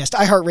podcast.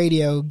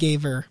 iHeartRadio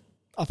gave her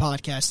a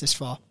podcast this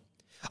fall.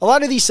 A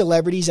lot of these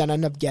celebrities that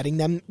end up getting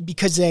them,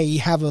 because they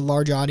have a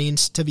large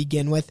audience to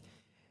begin with,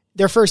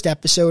 their first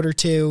episode or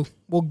two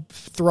will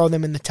throw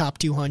them in the top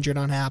 200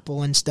 on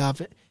Apple and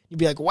stuff. You'd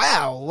be like,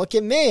 wow, look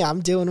at me,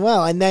 I'm doing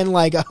well. And then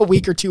like a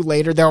week or two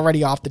later, they're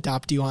already off the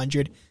top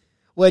 200,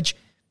 which,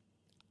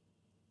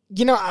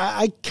 you know,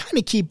 I kind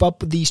of keep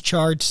up with these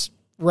charts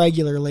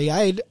regularly.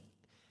 I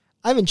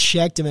haven't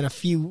checked them in a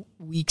few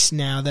weeks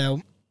now,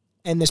 though.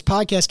 And this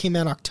podcast came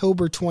out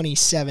October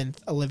 27th,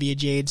 Olivia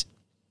Jade's.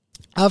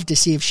 I'll have to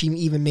see if she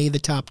even made the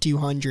top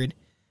 200.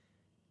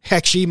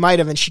 Heck, she might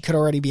have, and she could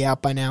already be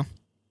out by now.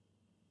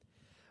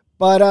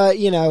 But,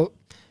 you know,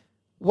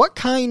 what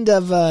kind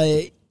of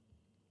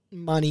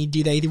money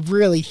do they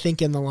really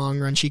think in the long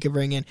run she could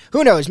bring in?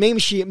 Who knows? Maybe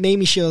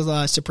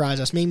she'll surprise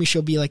us. Maybe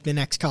she'll be like the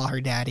next Call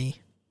Her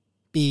Daddy.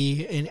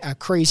 Be in a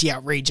crazy,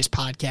 outrageous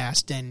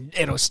podcast, and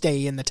it'll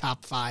stay in the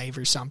top 5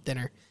 or something.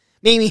 Or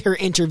maybe her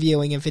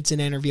interviewing, if it's an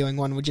interviewing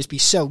one, would just be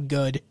so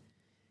good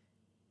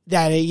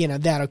that, you know,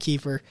 that'll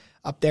keep her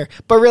up there.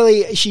 But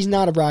really, she's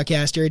not a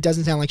broadcaster. It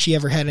doesn't sound like she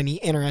ever had any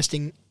interest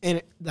in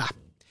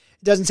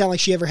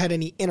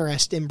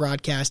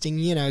broadcasting.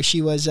 You know,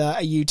 she was a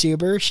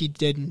YouTuber. She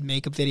did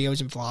makeup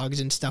videos and vlogs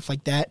and stuff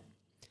like that.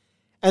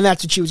 And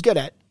that's what she was good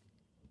at.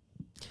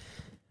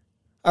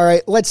 All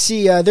right, let's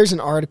see. There's an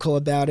article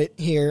about it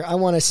here. I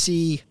want to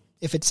see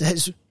if it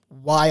says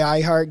why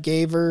iHeart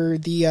gave her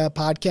the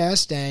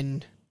podcast,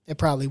 and it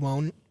probably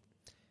won't.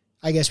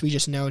 I guess we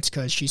just know it's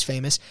because she's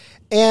famous.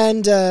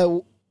 And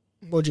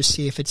we'll just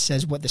see if it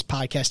says what this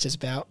podcast is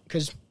about,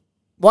 because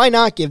why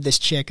not give this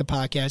chick a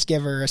podcast,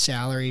 give her a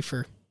salary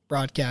for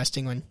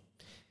broadcasting when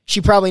she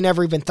probably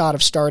never even thought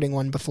of starting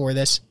one before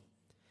this.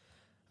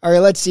 All right,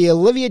 let's see.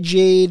 Olivia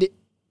Jade,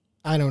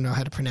 I don't know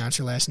how to pronounce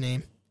her last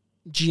name.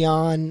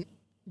 Giannulli?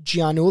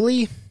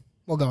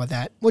 We'll go with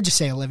that. We'll just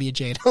say Olivia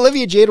Jade.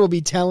 Olivia Jade will be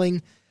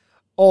telling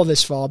all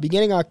this fall.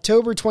 Beginning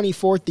October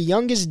 24th, the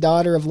youngest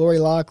daughter of Lori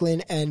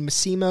Loughlin and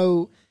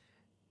Massimo,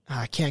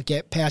 I can't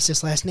get past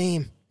this last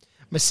name,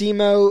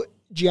 Massimo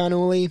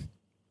Giannulli,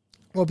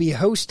 will be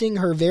hosting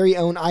her very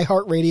own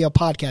iHeartRadio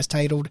podcast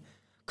titled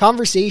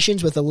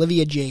Conversations with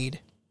Olivia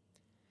Jade.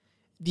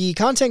 The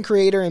content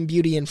creator and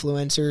beauty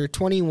influencer,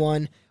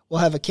 21, will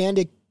have a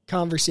candid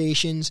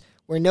conversations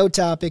where no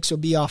topics will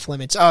be off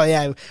limits. Oh,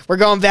 yeah, we're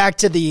going back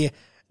to the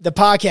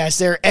podcast.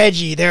 They're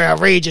edgy, they're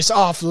outrageous,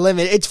 off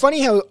limit. It's funny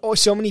how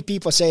so many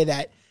people say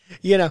that.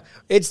 You know,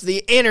 it's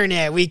the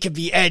internet, we could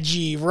be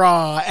edgy,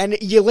 raw, and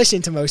you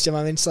listen to most of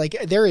them, and it's like,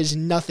 there is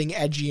nothing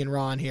edgy and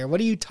raw in here.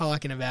 What are you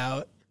talking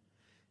about?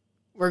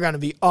 We're going to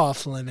be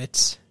off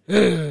limits.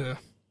 Ugh.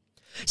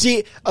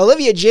 See,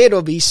 Olivia Jade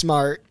will be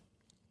smart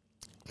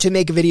to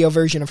make a video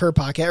version of her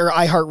podcast, or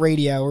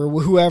iHeartRadio, or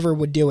whoever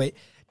would do it,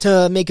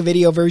 to make a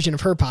video version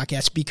of her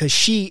podcast, because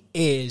she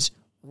is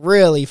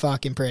really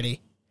fucking pretty.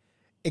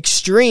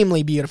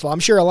 Extremely beautiful. I'm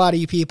sure a lot of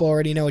you people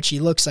already know what she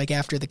looks like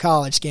after the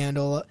college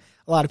scandal.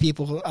 A lot of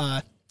people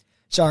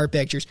saw her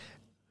pictures.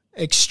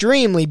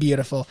 Extremely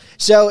beautiful.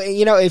 So,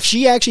 you know, if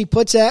she actually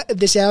puts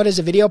this out as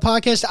a video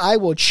podcast, I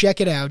will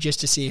check it out just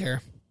to see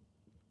her.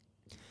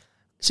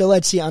 So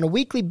let's see. On a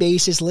weekly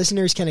basis,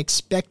 listeners can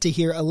expect to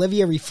hear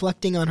Olivia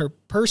reflecting on her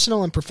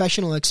personal and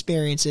professional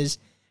experiences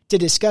to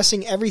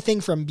discussing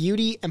everything from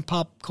beauty and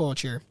pop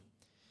culture.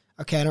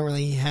 Okay, I don't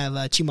really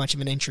have too much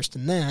of an interest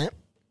in that.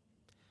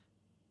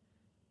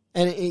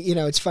 And, you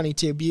know, it's funny,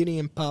 too. Beauty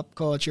and pop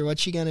culture.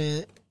 What's she going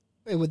to...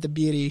 with the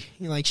beauty?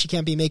 Like, she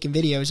can't be making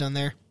videos on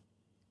there,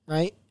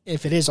 right?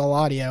 If it is all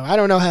audio. I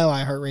don't know how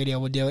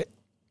iHeartRadio would do it.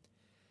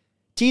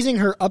 Teasing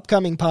her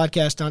upcoming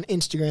podcast on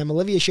Instagram,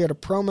 Olivia shared a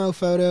promo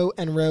photo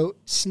and wrote,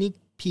 "Sneak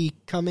peek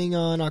coming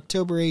on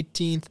October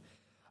 18th.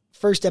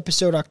 First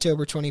episode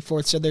October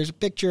 24th. So there's a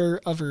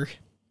picture of her.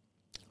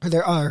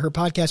 There are her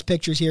podcast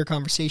pictures here.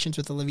 Conversations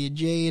with Olivia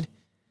Jade.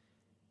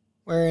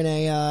 Wearing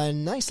a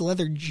nice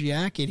leather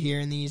jacket here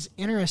and these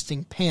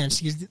interesting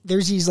pants.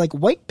 There's these like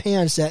white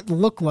pants that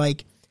look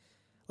like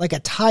a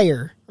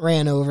tire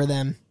ran over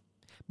them.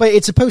 But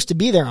it's supposed to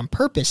be there on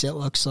purpose, it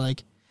looks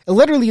like. It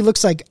literally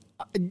looks like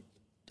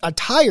a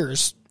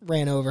tires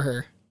ran over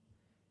her.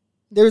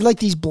 There's like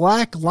these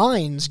black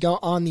lines go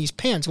on these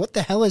pants. What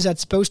the hell is that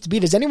supposed to be?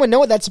 Does anyone know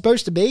what that's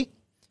supposed to be?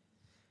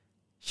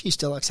 She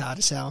still looks hot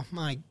as hell.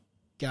 My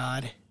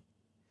God.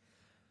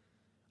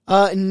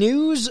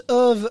 News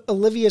of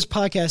Olivia's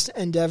podcast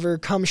endeavor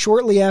comes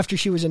shortly after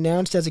she was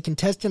announced as a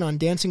contestant on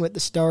Dancing with the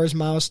Stars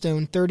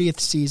milestone 30th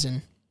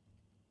season.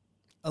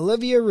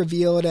 Olivia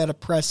revealed at a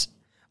press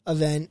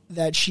event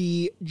that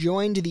she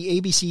joined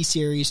the ABC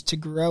series to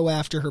grow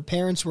after her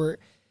parents were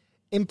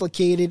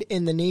implicated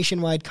in the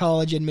nationwide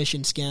college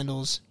admission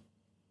scandals.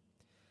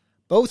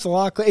 Both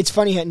Loughlin... It's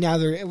funny how now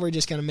we're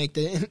just going to make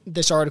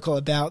this article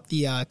about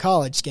the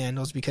college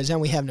scandals, because then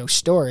we have no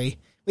story.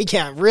 We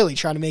can't really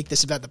try to make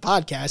this about the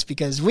podcast,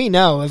 because we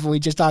know if we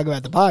just talk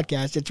about the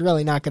podcast, it's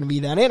really not going to be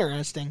that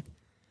interesting.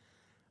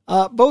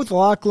 Both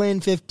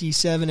Loughlin,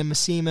 57, and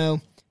Massimo,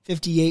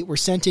 58, were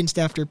sentenced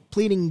after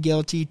pleading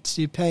guilty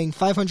to paying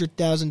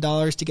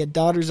 $500,000 to get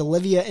daughters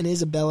Olivia and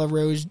Isabella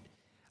Rose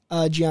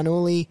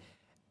Giannulli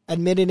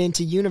admitted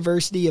into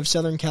University of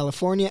Southern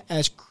California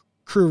as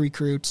crew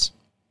recruits.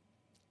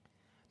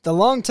 The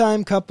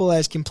longtime couple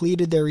has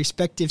completed their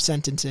respective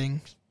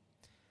sentencing.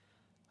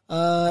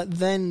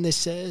 Then this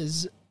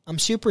says, I'm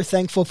super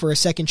thankful for a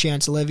second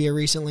chance. Olivia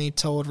recently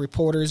told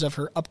reporters of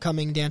her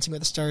upcoming Dancing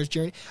with the Stars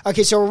journey.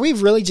 Okay, so are we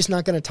really just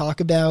not going to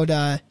talk about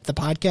the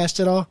podcast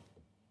at all?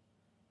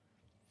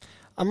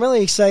 I'm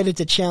really excited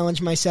to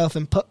challenge myself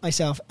and put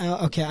myself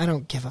out. Okay, I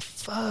don't give a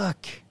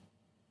fuck.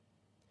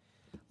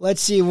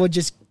 Let's see, we'll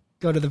just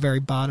go to the very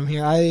bottom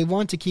here. I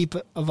want to keep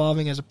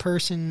evolving as a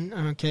person.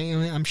 Okay,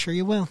 I'm sure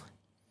you will.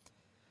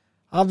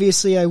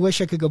 Obviously, I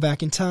wish I could go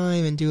back in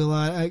time and do a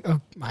lot.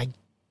 Oh, my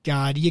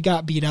God, you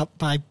got beat up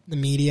by the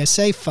media.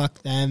 Say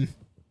fuck them.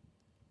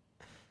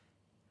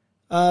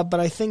 But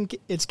I think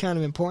it's kind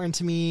of important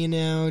to me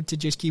now to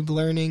just keep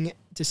learning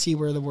to see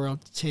where the world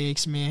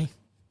takes me.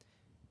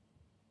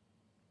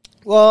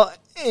 Well,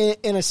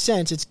 in a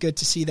sense, it's good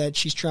to see that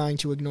she's trying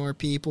to ignore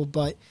people,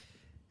 but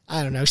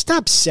I don't know.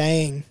 Stop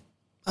saying,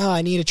 oh,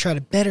 I need to try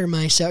to better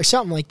myself, or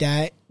something like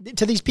that.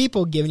 To these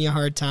people giving you a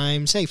hard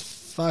time, say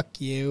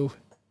fuck you.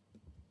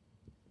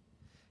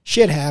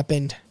 Shit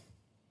happened.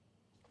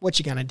 What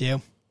you gonna do?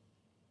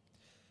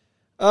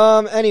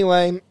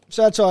 Anyway,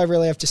 so that's all I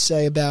really have to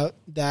say about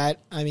that.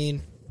 I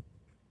mean,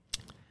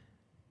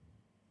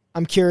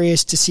 I'm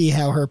curious to see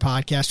how her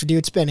podcast will do.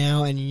 It's been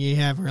out, and you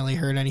haven't really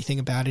heard anything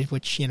about it,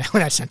 which, you know,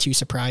 that's not too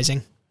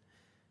surprising.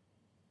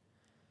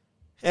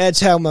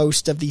 That's how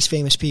most of these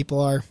famous people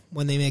are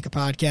when they make a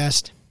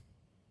podcast.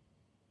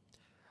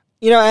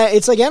 You know,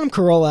 it's like Adam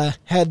Carolla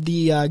had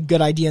the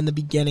good idea in the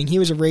beginning. He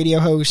was a radio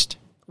host.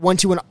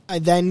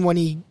 Then when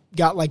he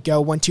got let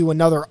go, went to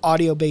another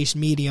audio-based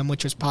medium,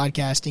 which was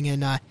podcasting,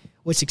 and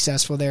was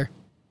successful there.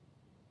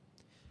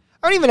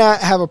 I don't even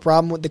have a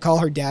problem with the Call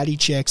Her Daddy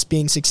chicks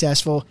being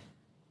successful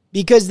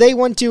because they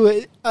went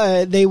to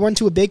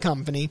a big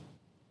company,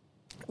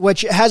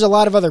 which has a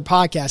lot of other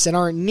podcasts that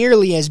aren't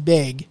nearly as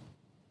big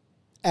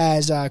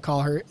as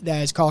Call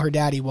Her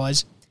Daddy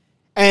was,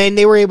 and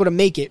they were able to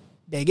make it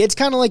big. It's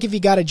kind of like if you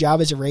got a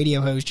job as a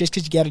radio host. Just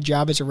because you got a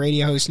job as a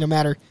radio host, no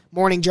matter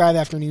morning drive,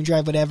 afternoon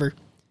drive, whatever,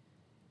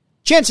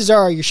 chances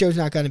are your show's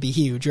not going to be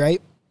huge,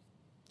 right?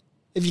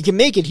 If you can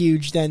make it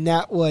huge, then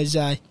that was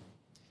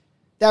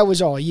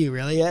all you,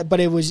 really. But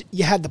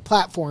you had the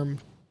platform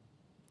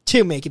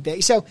to make it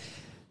big. So,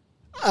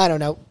 I don't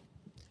know.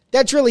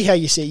 That's really how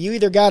you see it. You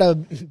either got to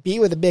be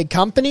with a big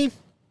company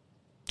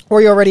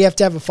or you already have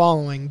to have a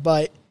following.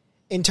 But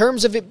in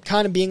terms of it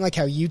kind of being like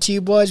how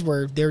YouTube was,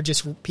 where they're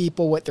just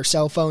people with their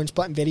cell phones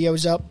putting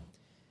videos up,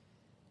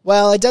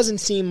 well, it doesn't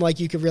seem like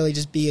you could really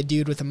just be a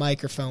dude with a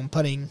microphone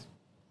putting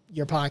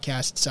your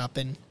podcasts up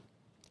and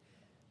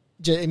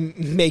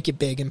make it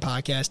big in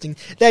podcasting.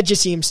 That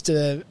just seems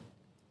to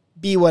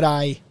be what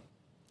I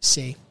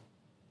see.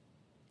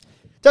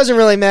 Doesn't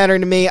really matter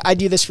to me. I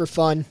do this for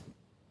fun.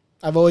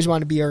 I've always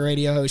wanted to be a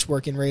radio host,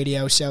 work in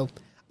radio, so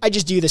I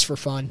just do this for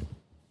fun.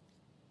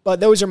 But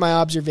those are my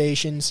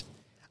observations.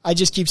 I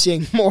just keep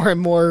seeing more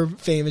and more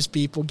famous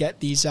people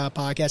get these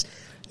podcasts.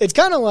 It's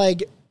kind of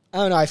like, I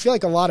don't know, I feel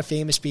like a lot of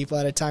famous people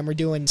at a time were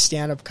doing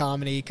stand-up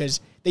comedy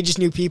because they just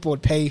knew people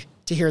would pay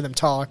to hear them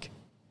talk.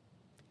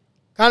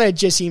 Kind of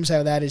just seems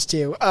how that is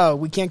too. Oh,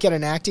 we can't get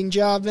an acting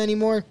job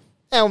anymore?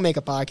 We'll make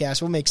a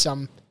podcast. We'll make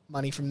some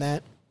money from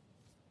that.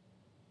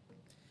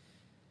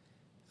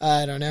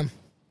 I don't know.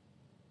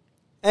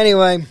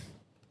 Anyway,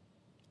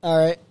 all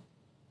right.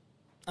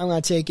 I'm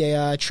going to take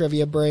a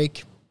trivia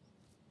break.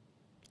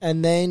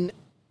 And then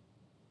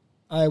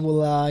I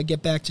will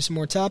get back to some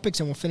more topics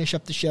and we'll finish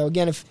up the show.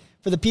 Again,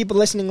 for the people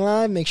listening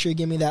live, make sure you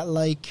give me that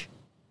like.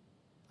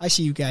 I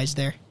see you guys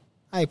there.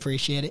 I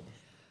appreciate it.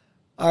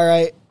 All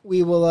right.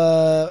 We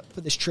will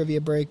put this trivia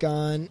break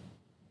on,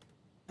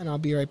 and I'll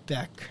be right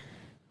back.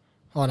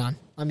 Hold on.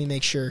 Let me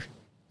make sure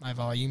my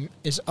volume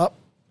is up.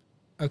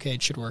 Okay,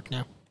 it should work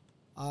now.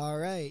 All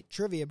right,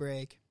 trivia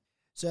break.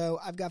 So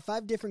I've got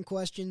 5 different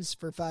questions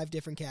for 5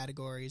 different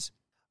categories.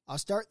 I'll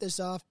start this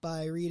off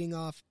by reading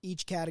off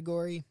each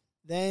category.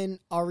 Then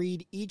I'll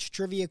read each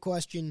trivia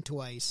question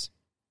twice.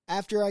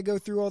 After I go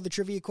through all the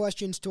trivia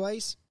questions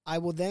twice, I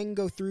will then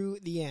go through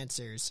the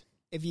answers.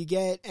 If you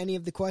get any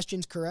of the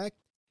questions correct,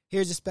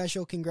 here's a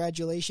special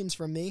congratulations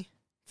from me,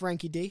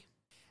 Frankie D.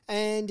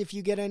 And if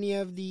you get any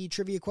of the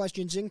trivia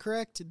questions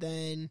incorrect,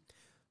 then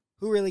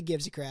who really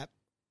gives a crap?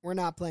 We're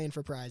not playing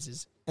for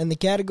prizes. And the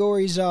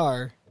categories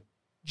are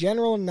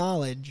general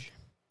knowledge,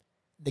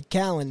 the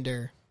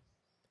calendar,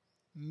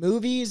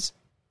 movies,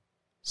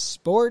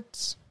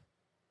 sports,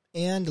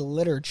 and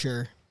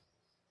literature.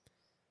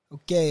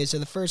 Okay, so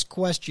the first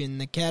question,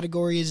 the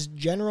category is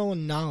general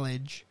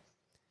knowledge.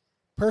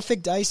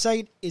 Perfect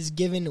eyesight is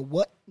given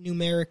what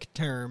numeric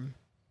term?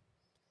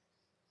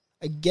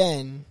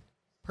 Again,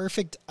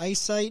 perfect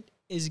eyesight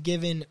is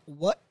given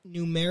what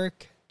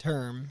numeric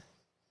term?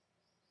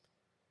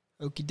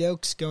 Okie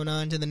dokes, going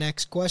on to the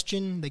next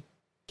question. The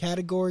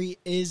category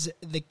is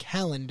the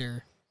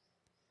calendar.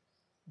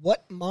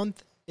 What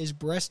month is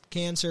Breast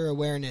Cancer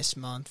Awareness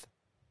Month?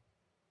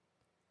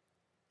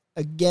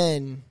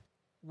 Again,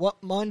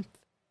 what month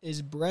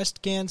is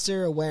Breast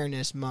Cancer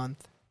Awareness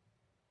Month?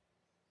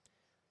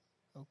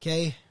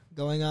 Okay,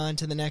 going on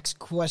to the next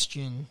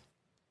question.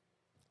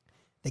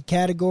 The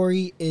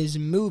category is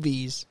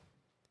movies.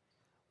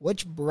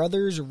 Which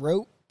brothers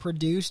wrote,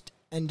 produced,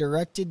 and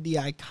directed the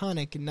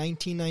iconic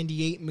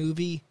 1998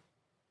 movie,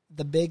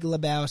 The Big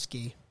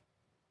Lebowski?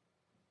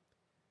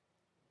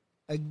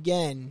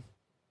 Again,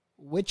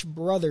 which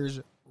brothers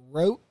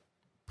wrote,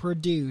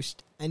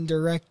 produced, and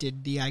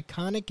directed the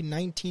iconic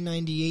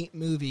 1998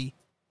 movie,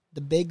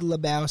 The Big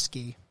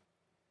Lebowski?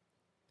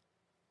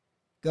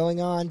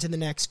 Going on to the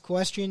next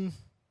question.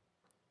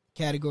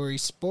 Category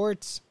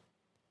sports.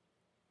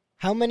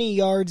 How many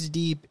yards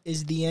deep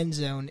is the end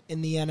zone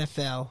in the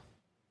NFL?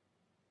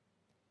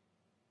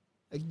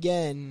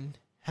 Again,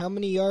 how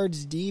many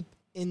yards deep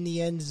in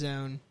the end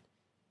zone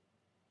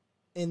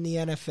in the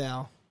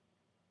NFL?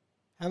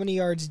 How many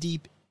yards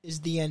deep is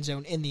the end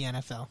zone in the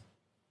NFL?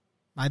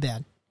 My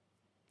bad.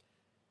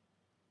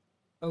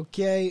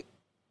 Okay.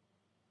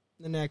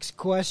 The next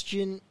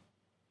question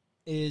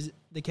is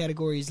the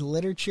category is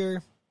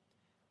literature.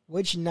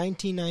 Which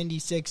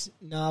 1996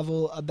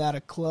 novel about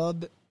a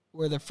club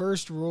where the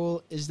first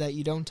rule is that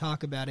you don't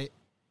talk about it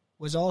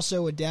was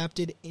also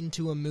adapted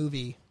into a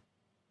movie?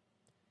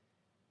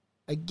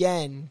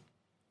 Again,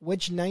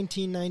 which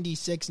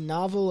 1996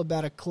 novel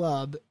about a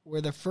club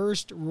where the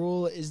first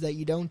rule is that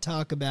you don't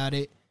talk about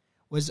it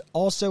was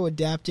also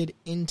adapted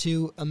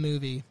into a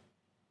movie?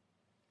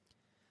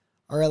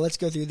 All right, let's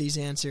go through these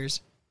answers.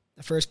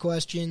 The first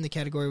question, the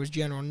category was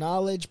general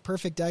knowledge.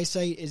 Perfect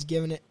eyesight is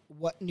given it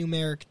what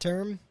numeric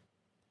term?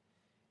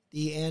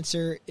 The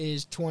answer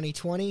is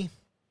 2020.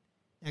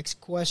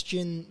 Next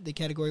question, the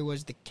category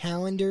was the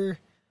calendar.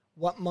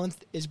 What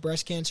month is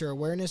Breast Cancer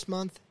Awareness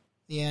Month?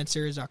 The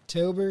answer is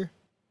October.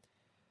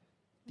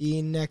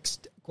 The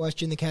next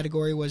question, the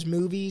category was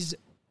movies.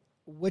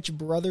 Which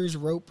brothers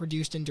wrote,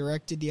 produced, and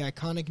directed the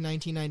iconic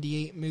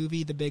 1998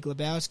 movie, The Big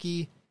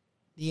Lebowski?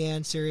 The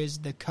answer is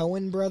the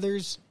Coen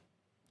brothers.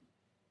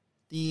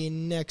 The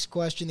next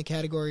question, the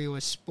category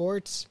was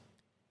sports.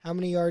 How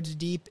many yards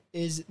deep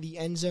is the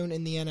end zone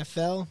in the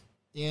NFL?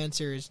 The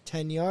answer is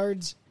 10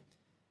 yards.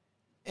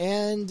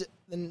 And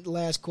the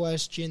last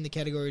question, the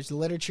category is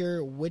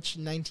literature. Which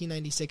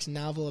 1996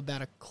 novel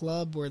about a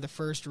club where the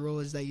first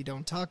rule is that you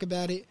don't talk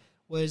about it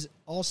was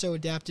also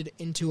adapted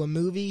into a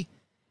movie?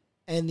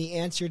 And the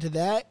answer to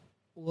that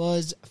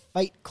was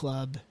Fight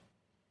Club.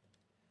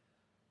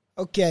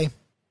 Okay,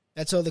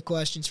 that's all the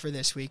questions for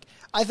this week.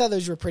 I thought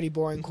those were pretty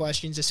boring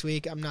questions this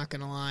week, I'm not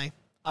going to lie.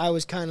 I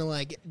was kind of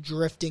like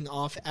drifting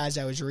off as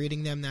I was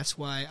reading them. That's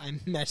why I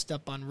messed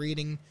up on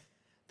reading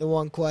the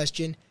one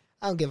question.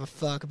 I don't give a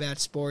fuck about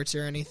sports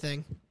or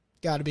anything.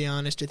 Gotta be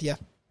honest with you.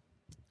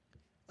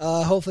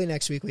 Hopefully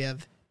next week we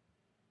have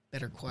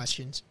better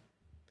questions.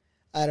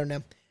 I don't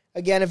know.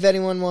 Again, if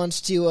anyone wants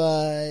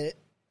to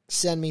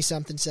send me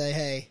something, say,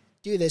 hey,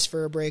 do this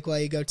for a break while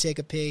you go take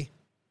a pee,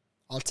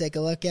 I'll take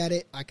a look at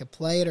it. I could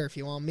play it, or if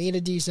you want me to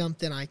do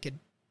something, I could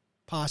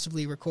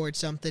possibly record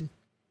something.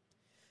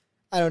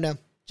 I don't know.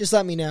 Just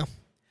let me know.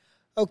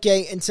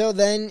 Okay, until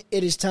then,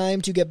 it is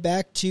time to get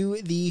back to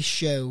the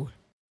show.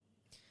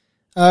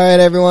 All right,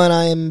 everyone,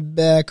 I am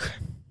back.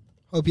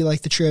 Hope you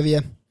like the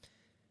trivia.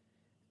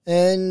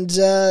 And,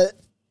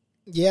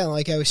 yeah,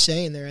 like I was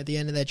saying there at the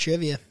end of that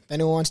trivia, if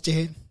anyone wants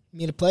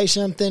me to play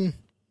something,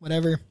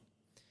 whatever,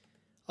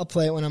 I'll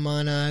play it when I'm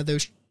on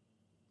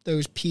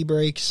those pee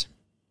breaks.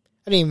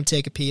 I didn't even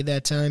take a pee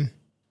that time.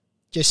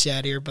 Just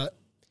sat here, but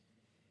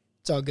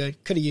it's all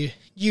good. Could have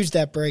used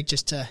that break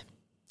just to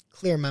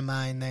clear my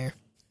mind there.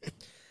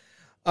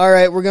 All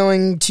right, we're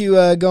going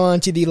to go on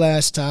to the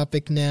last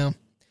topic now.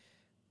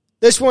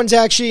 This one's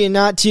actually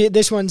not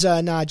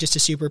just a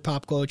super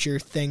pop culture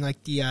thing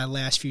like the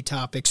last few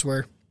topics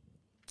were.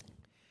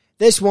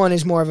 This one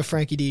is more of a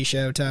Frankie D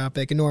show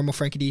topic, a normal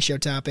Frankie D show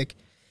topic.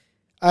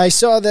 I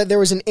saw that there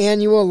was an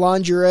annual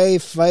Lingerie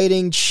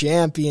Fighting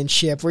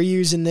Championship. We're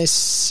using this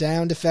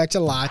sound effect a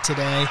lot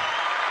today.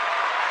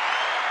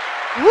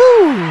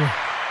 Woo!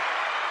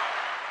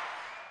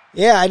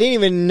 Yeah, I didn't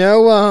even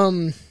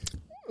know,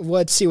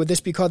 would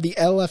this be called the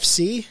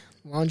LFC?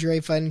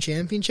 Lingerie Fighting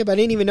Championship? I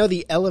didn't even know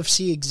the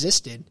LFC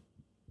existed.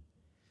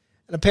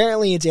 And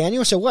apparently it's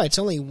annual, so what? It's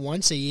only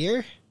once a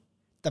year?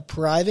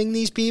 Depriving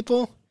these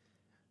people?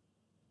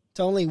 It's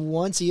only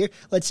once a year?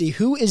 Let's see,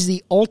 who is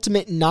the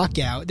ultimate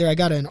knockout? There, I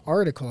got an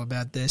article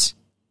about this.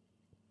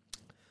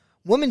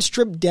 Women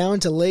stripped down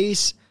to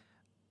lace,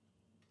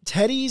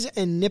 teddies,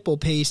 and nipple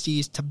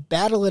pasties to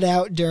battle it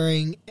out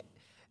during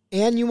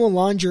annual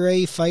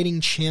Lingerie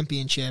Fighting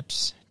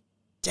Championships.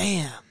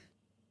 Damn.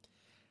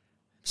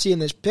 Seeing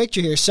this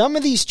picture here, some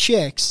of these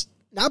chicks,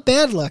 not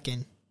bad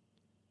looking.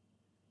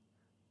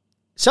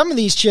 Some of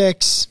these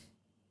chicks,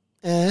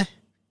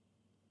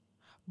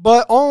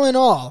 But all in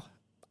all,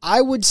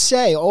 I would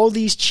say all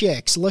these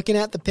chicks, looking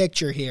at the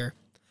picture here,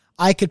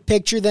 I could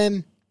picture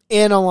them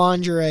in a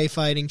Lingerie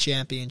Fighting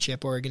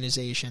Championship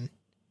organization.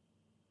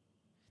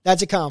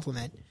 That's a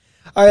compliment.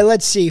 All right,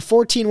 let's see.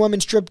 14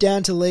 women stripped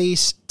down to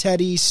lace,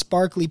 teddies,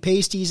 sparkly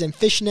pasties, and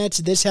fishnets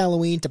this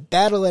Halloween to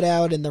battle it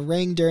out in the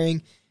ring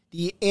during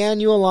the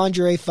annual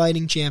Lingerie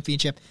Fighting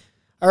Championship.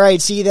 All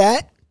right, see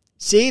that?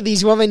 See,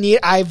 these women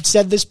I've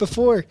said this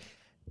before.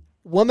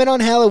 women on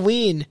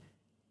Halloween,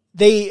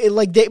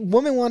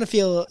 women want to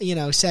feel,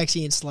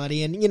 sexy and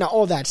slutty and,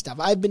 all that stuff.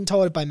 I've been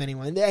told it by many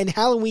women. And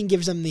Halloween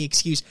gives them the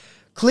excuse.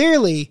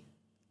 Clearly,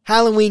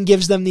 Halloween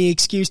gives them the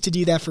excuse to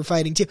do that for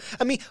fighting, too.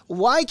 I mean,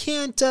 why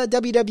can't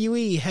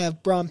WWE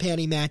have bra and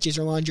panty matches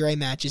or lingerie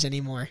matches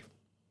anymore?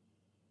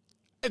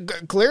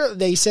 Clearly,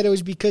 they said it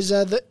was because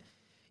it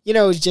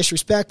was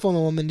disrespectful and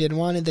the woman didn't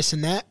want it, this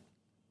and that.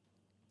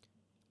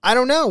 I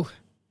don't know.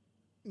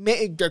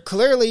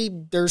 Clearly,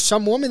 there's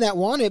some women that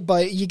want it,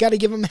 but you got to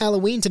give them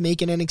Halloween to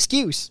make it an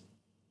excuse.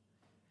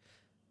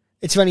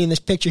 It's funny in this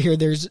picture here.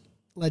 There's,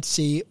 let's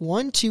see,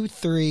 1, 2,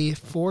 3,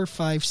 4,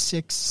 5,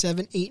 6,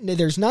 7, 8. No,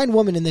 there's 9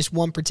 women in this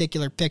one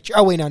particular picture.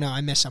 Oh, wait, no,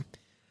 I miss them.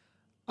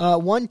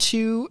 1,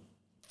 2,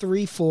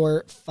 3,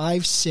 4,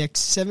 5, 6,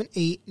 7,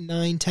 8,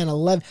 9, 10,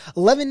 11.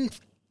 11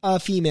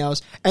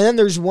 females, and then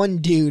there's one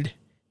dude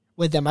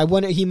with them. I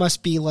wonder, he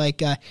must be like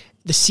the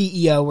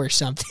CEO or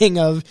something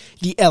of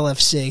the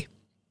LFC.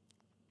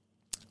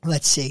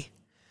 Let's see.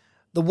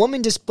 The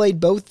woman displayed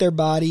both their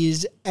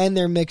bodies and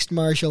their mixed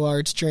martial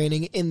arts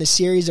training in the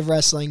series of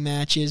wrestling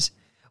matches,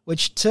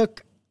 which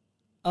took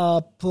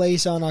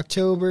place on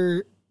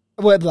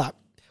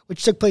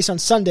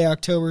Sunday,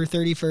 October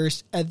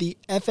 31st at the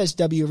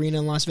FSW Arena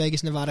in Las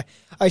Vegas, Nevada.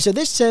 All right, so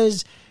this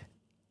says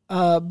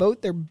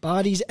both their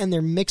bodies and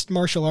their mixed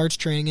martial arts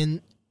training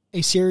in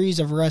a series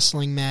of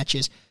wrestling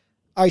matches.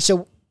 All right,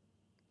 so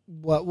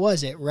what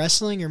was it?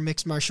 Wrestling or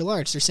mixed martial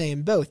arts? They're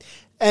saying both.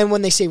 And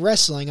when they say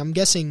wrestling, I'm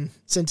guessing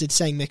since it's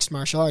saying mixed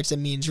martial arts, it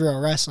means real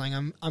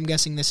wrestling. I'm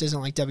guessing this isn't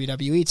like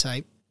WWE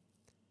type.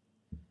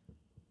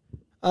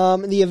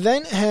 The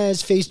event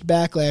has faced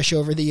backlash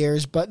over the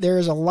years, but there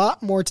is a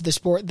lot more to the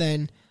sport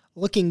than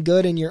looking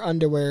good in your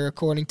underwear,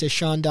 according to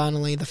Sean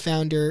Donnelly, the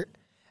founder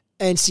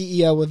and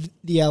CEO of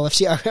the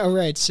LFC. All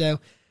right, so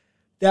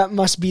that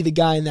must be the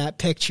guy in that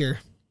picture.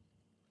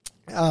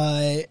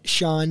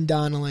 Sean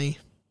Donnelly.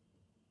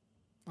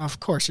 Of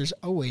course, there's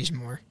always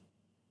more.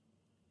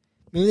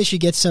 Maybe they should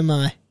get some,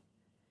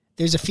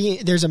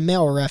 there's a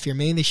male ref here.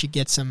 Maybe they should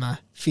get some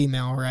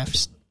female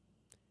refs.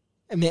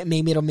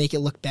 Maybe it'll make it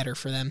look better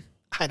for them.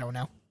 I don't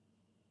know.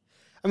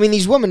 I mean,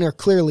 these women are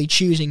clearly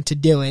choosing to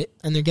do it,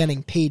 and they're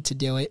getting paid to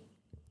do it.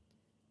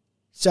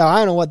 So I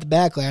don't know what the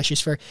backlash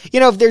is for.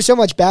 If there's so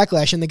much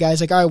backlash and the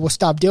guy's like, all right, we'll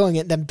stop doing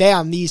it, then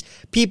bam, these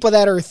people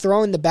that are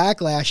throwing the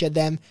backlash at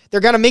them, they're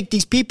going to make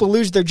these people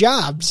lose their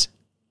jobs.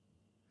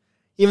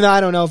 Even though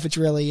I don't know if it's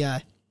really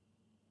a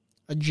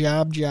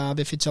job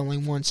if it's only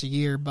once a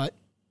year, but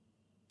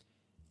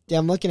yeah,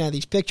 I'm looking at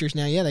these pictures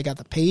now. Yeah, they got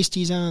the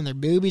pasties on, their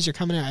boobies are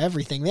coming out,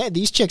 everything.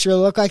 These chicks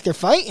really look like they're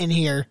fighting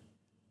here.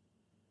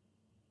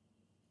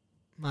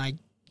 My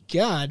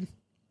God.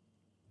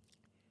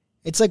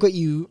 It's like what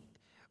you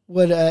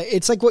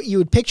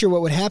would picture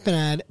what would happen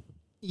at,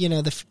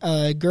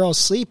 the girls'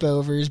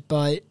 sleepovers,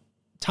 but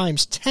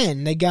times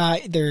 10. They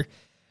got their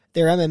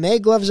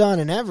MMA gloves on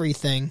and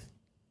everything.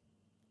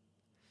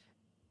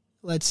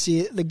 Let's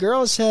see. The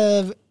girls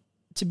have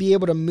to be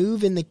able to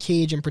move in the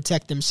cage and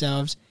protect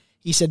themselves,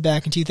 he said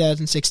back in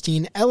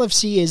 2016.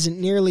 LFC isn't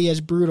nearly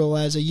as brutal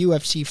as a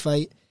UFC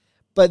fight,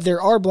 but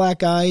there are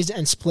black eyes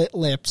and split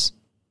lips.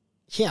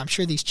 Yeah, I'm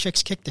sure these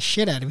chicks kick the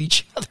shit out of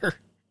each other.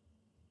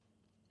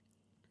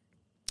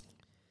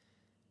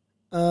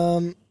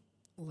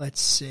 Let's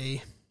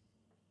see.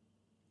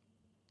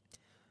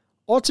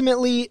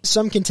 Ultimately,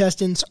 some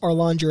contestants are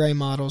lingerie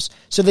models,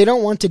 so they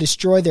don't want to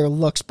destroy their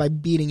looks by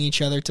beating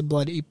each other to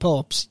bloody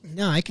pulps.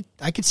 No, I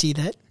could see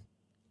that.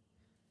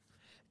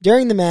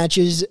 During the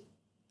matches,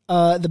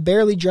 the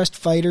barely dressed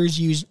fighters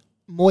use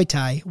Muay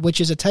Thai, which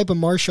is a type of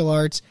martial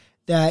arts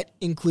that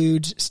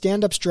includes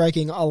stand-up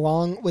striking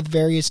along with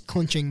various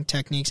clinching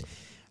techniques.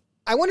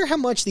 I wonder how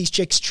much these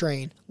chicks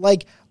train.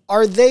 Like,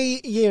 are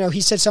they,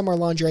 he said some are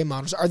lingerie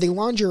models. Are they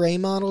lingerie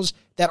models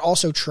that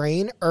also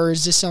train, or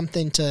is this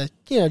something to,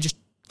 just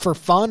for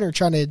fun or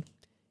trying to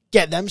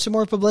get them some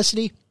more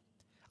publicity?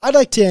 I'd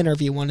like to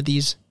interview one of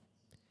these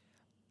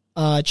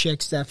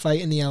chicks that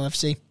fight in the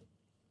LFC.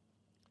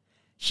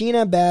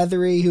 Sheena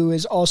Bathory, who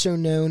is also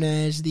known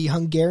as the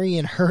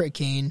Hungarian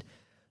Hurricane,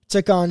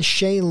 took on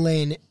Shay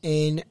Lin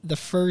in the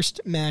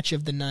first match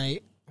of the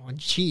night. Oh,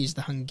 geez,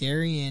 the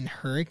Hungarian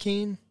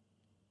Hurricane?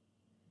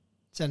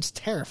 Sounds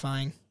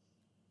terrifying.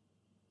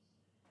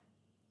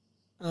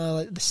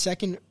 The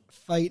second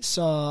fight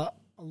saw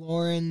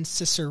Lauren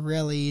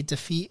Cicerelli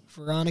defeat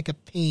Veronica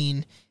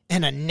Payne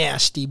in a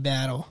nasty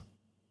battle.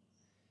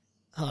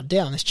 Oh,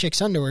 damn, this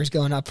chick's underwear is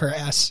going up her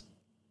ass.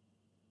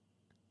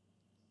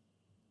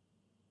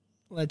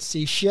 Let's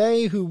see.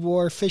 Shay, who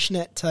wore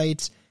fishnet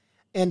tights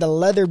and a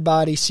leather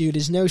bodysuit,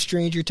 is no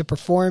stranger to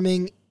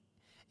performing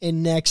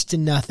in next to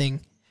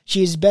nothing.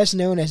 She is best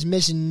known as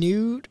Miss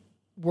Nude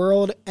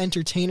World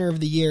Entertainer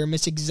of the Year,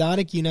 Miss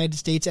Exotic United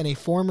States, and a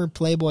former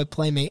Playboy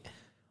Playmate.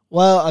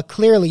 Well,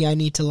 clearly I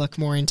need to look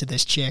more into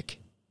this chick.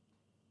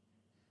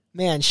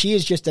 Man, she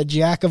is just a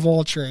jack of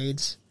all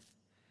trades.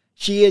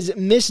 She is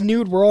Miss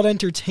Nude World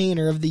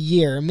Entertainer of the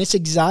Year, Miss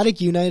Exotic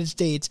United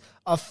States,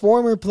 a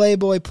former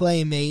Playboy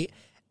Playmate,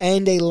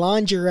 and a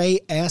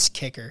lingerie ass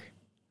kicker.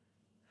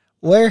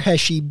 Where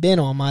has she been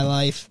all my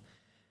life?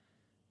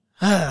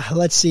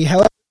 Let's see.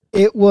 However,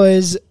 it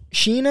was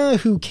Sheena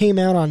who came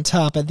out on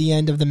top at the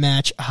end of the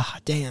match.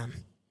 Damn.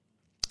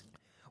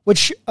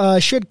 Which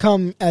should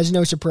come as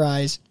no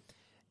surprise.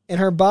 In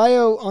her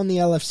bio on the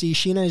LFC,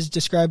 Sheena is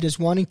described as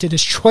wanting to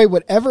destroy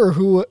whatever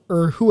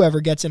or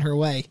whoever gets in her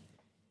way.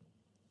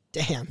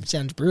 Damn,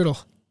 sounds brutal.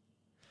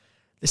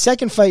 The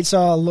second fight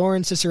saw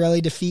Lauren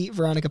Cicerelli defeat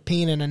Veronica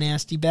Payne in a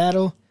nasty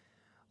battle.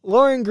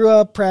 Lauren grew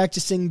up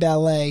practicing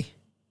ballet.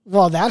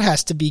 Well, that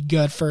has to be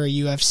good for a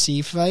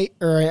UFC fight,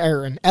 or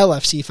an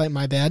LFC fight,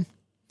 my bad.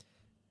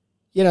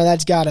 You know,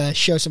 that's got to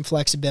show some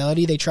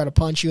flexibility. They try to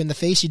punch you in the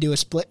face, you do a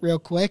split real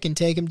quick and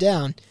take them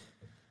down.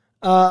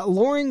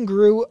 Lauren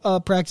grew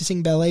up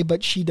practicing ballet,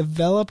 but she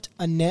developed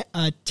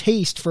a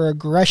taste for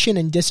aggression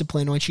and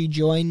discipline when she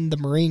joined the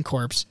Marine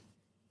Corps.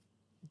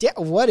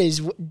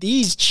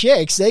 These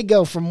chicks, they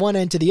go from one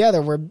end to the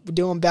other. We're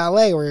doing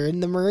ballet, we're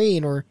in the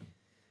Marine, or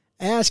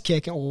ass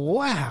kicking.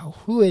 Wow,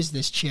 who is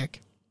this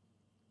chick?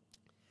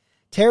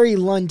 Terry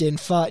London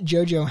fought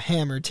Jojo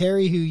Hammer.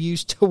 Terry, who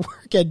used to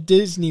work at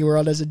Disney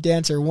World as a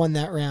dancer, won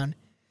that round.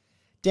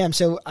 Damn,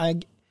 so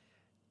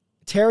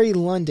Terry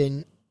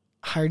London,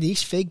 are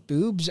these fake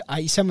boobs?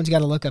 Someone's got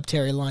to look up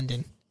Terry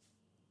London.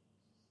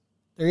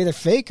 They're either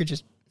fake or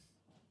just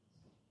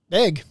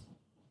big.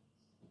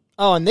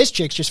 Oh, and this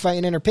chick's just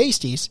fighting in her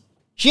pasties.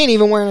 She ain't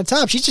even wearing a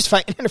top. She's just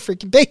fighting in her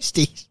freaking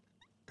pasties.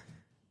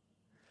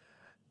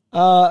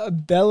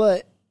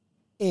 Bella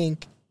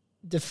Inc.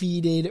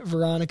 defeated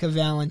Veronica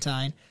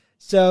Valentine.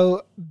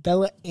 So,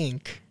 Bella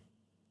Inc.,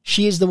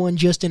 she is the one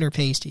just in her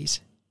pasties.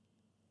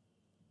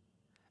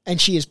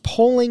 And she is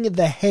pulling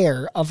the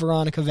hair of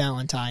Veronica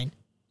Valentine.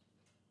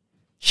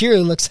 She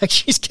really looks like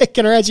she's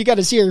kicking her ass. You got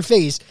to see her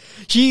face.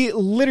 She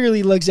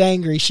literally looks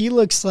angry. She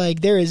looks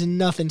like there is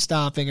nothing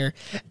stopping her.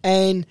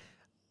 And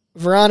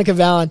Veronica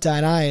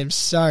Valentine, I am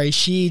sorry.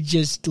 She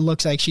just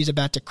looks like she's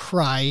about to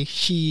cry.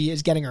 She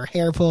is getting her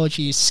hair pulled.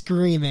 She's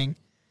screaming.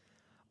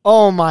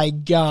 Oh my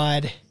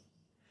God.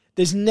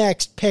 This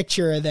next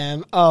picture of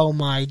them. Oh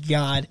my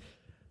God.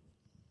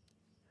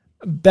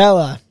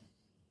 Bella.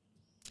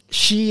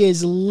 She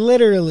is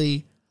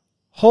literally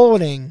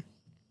holding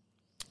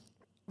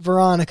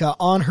Veronica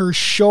on her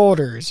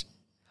shoulders.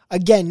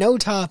 Again, no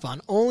top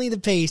on, only the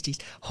pasties.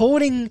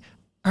 Holding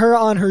her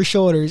on her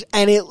shoulders,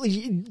 and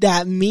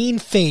that mean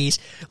face,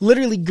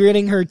 literally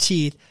gritting her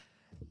teeth.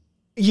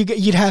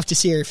 You'd have to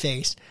see her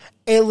face.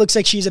 It looks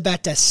like she's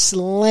about to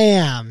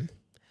slam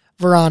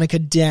Veronica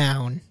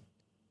down.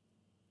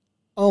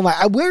 Oh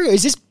my, where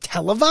is this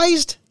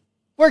televised?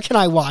 Where can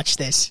I watch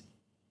this?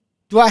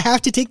 Do I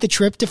have to take the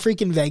trip to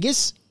freaking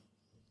Vegas?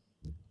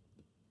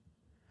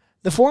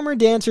 The former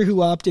dancer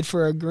who opted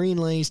for a green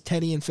lace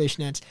teddy and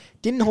fishnets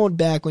didn't hold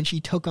back when she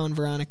took on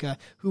Veronica,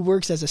 who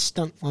works as a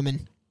stunt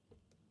woman.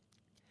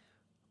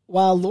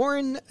 While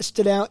Lauren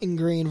stood out in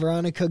green,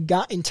 Veronica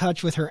got in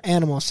touch with her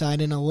animal side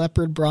in a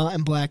leopard bra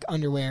and black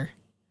underwear.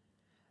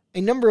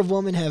 A number of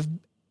women have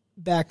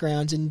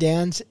backgrounds in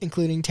dance,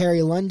 including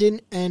Terry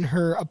London and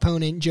her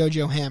opponent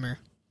Jojo Hammer.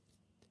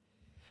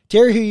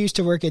 Terry, who used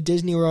to work at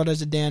Disney World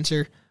as a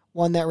dancer,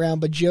 won that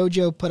round, but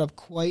Jojo put up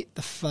quite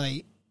the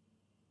fight.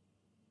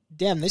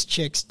 Damn, this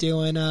chick's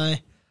doing a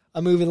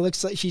movie that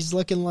looks like she's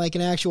looking like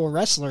an actual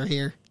wrestler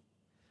here.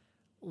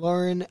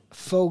 Lauren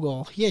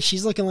Fogel. Yeah,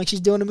 she's looking like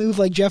she's doing a move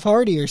like Jeff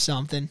Hardy or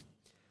something.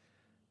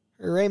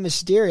 Rey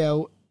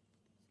Mysterio.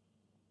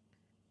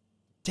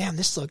 Damn,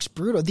 this looks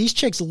brutal. These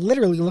chicks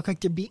literally look like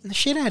they're beating the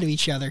shit out of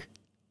each other.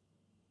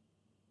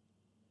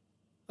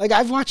 Like,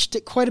 I've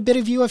watched quite a bit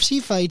of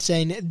UFC fights,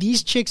 and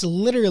these chicks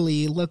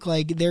literally look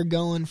like they're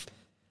going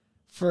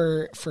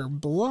for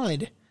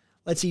blood.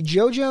 Let's see,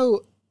 Jojo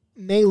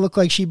may look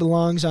like she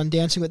belongs on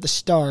Dancing with the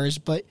Stars,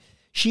 but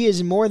she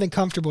is more than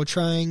comfortable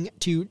trying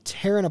to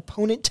tear an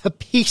opponent to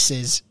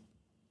pieces.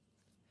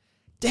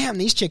 Damn,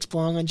 these chicks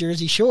belong on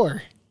Jersey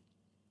Shore.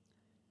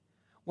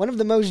 One of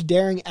the most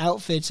daring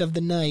outfits of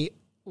the night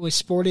was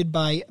sported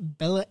by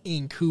Bella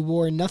Inc., who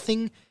wore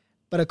nothing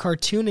but a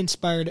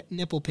cartoon-inspired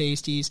nipple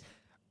pasties,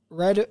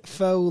 red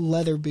faux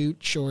leather boot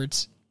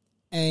shorts,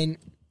 and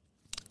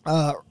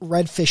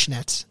red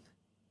fishnets.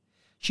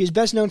 She is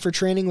best known for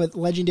training with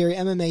legendary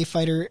MMA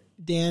fighter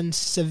Dan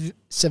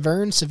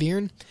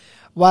Severn,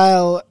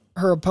 while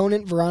her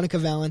opponent Veronica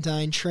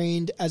Valentine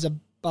trained as a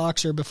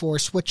boxer before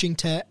switching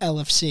to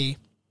LFC.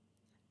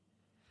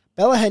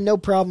 Bella had no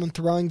problem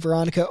throwing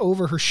Veronica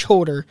over her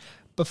shoulder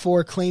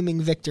before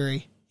claiming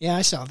victory. Yeah,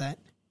 I saw that.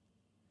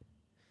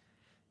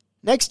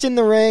 Next in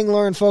the ring,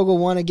 Lauren Fogel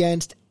won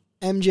against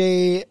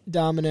MJ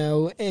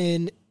Domino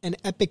in an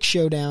epic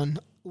showdown.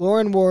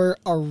 Lauren wore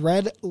a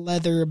red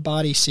leather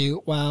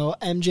bodysuit, while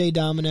MJ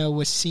Domino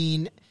was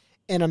seen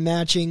in a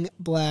matching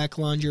black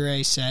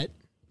lingerie set.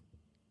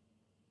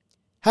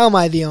 How am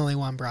I the only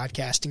one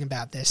broadcasting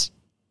about this?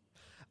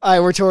 All right,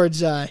 we're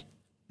towards the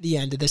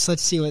end of this.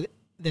 Let's see what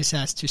this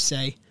has to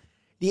say.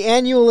 The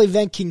annual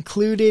event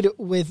concluded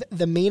with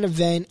the main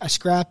event, a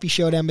scrappy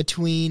showdown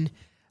between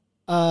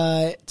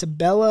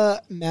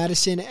Bella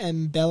Madison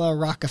and Bella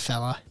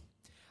Rockefeller.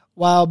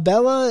 While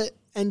Bella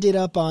ended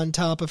up on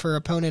top of her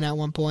opponent at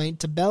one point.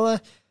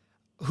 Tabella,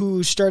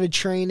 who started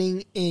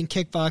training in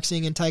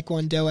kickboxing and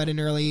taekwondo at an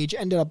early age,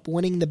 ended up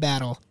winning the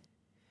battle.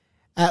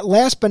 At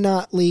last but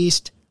not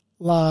least,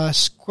 La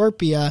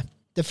Scorpia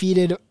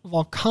defeated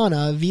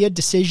Volcana via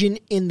decision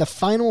in the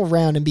final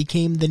round and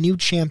became the new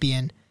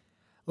champion.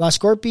 La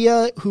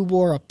Scorpia, who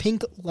wore a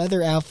pink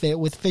leather outfit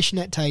with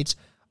fishnet tights,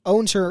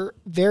 owns her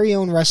very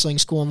own wrestling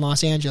school in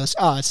Los Angeles.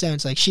 Oh, it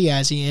sounds like she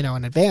has,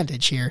 an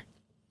advantage here.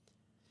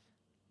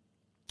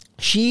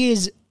 She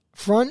is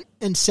front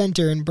and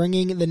center in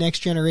bringing the next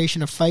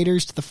generation of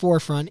fighters to the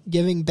forefront,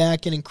 giving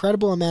back an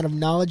incredible amount of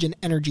knowledge and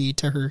energy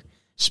to her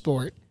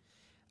sport.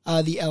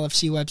 The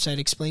LFC website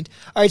explained.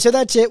 All right, so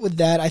that's it with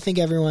that. I think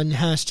everyone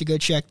has to go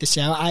check this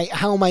out.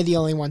 How am I the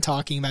only one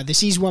talking about this?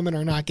 These women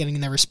are not getting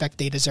the respect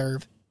they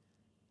deserve.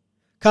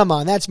 Come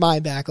on, that's my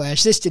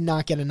backlash. This did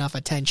not get enough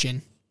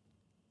attention.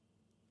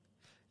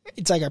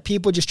 It's like, are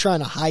people just trying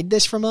to hide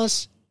this from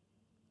us?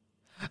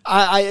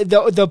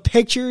 The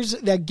pictures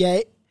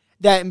that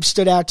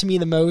stood out to me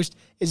the most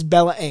is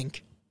Bella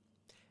Inc.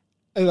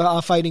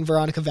 Fighting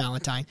Veronica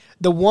Valentine.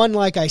 The one,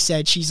 like I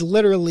said, she's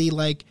literally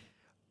like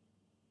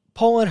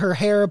pulling her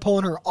hair,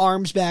 pulling her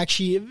arms back.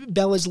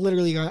 Bella's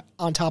literally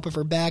on top of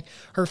her back.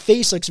 Her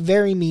face looks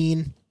very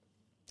mean.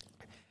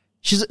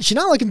 She's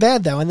not looking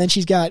bad, though, and then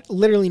she's got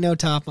literally no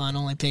top on,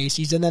 only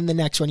pasties, and then the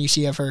next one you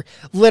see of her,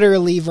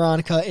 literally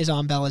Veronica is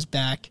on Bella's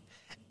back,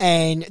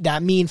 and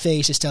that mean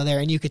face is still there,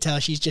 and you could tell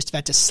she's just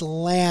about to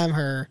slam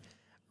her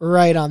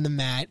right on the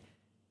mat.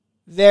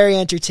 Very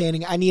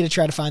entertaining. I need to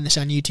try to find this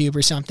on YouTube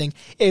or something.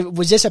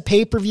 Was this a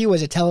pay-per-view?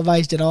 Was it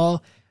televised at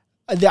all?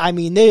 I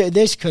mean,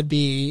 this could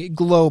be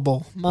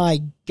global.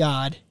 My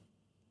God.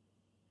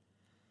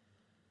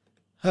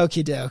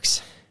 Okie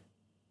dokes.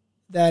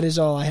 That is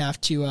all I have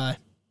to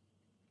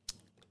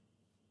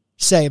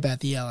say about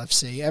the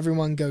LFC.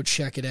 Everyone go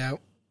check it out.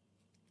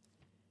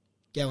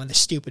 Get with the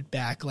stupid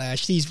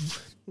backlash. These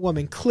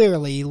women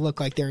clearly look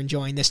like they're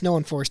enjoying this. No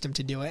one forced them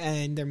to do it,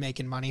 and they're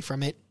making money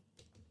from it.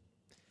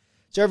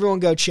 So everyone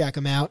go check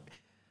them out.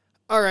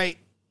 All right,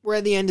 we're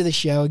at the end of the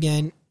show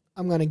again.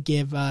 I'm going to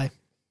give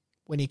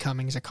Whitney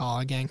Cummings a call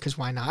again, because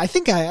why not? I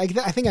think I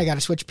got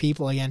to switch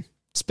people again.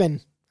 It's been,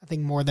 I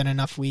think, more than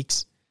enough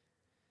weeks.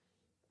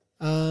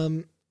 Let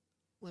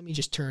me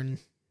just turn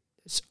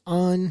this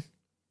on.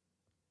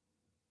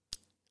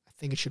 I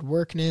think it should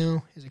work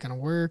now. Is it going to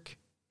work?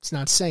 It's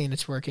not saying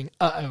it's working.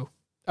 Uh-oh.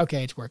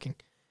 Okay, it's working.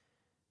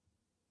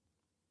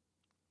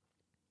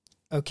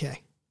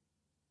 Okay.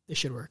 This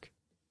should work.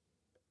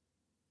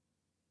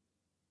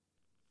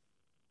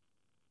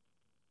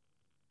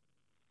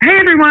 Hey,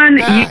 everyone.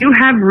 You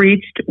have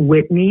reached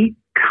Whitney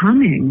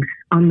Cummings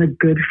on the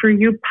Good For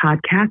You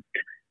podcast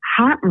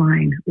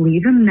hotline.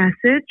 Leave a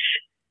message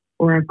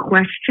or a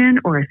question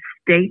or a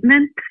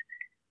statement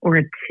or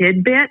a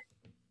tidbit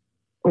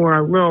or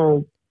a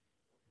little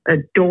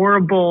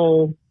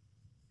adorable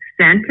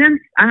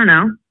sentence. I don't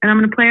know. And I'm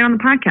going to play it on the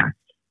podcast.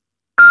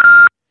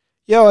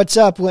 Yo, what's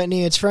up,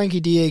 Whitney? It's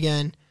Frankie D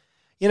again.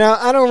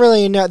 I don't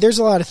really know. There's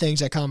a lot of things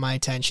that caught my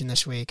attention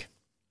this week.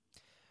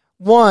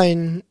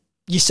 One,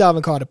 you still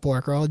haven't called it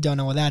pork roll. Don't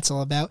know what that's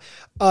all about.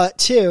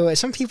 Two,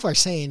 some people are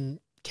saying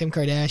Kim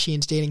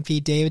Kardashian's dating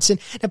Pete Davidson.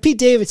 Now, Pete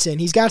Davidson,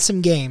 he's got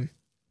some game.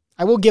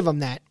 I will give him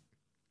that.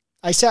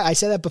 I said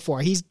that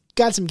before. He's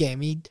got some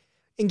game. He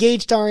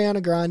engaged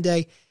Ariana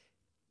Grande,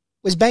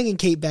 was banging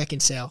Kate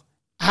Beckinsale.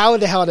 How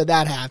the hell did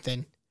that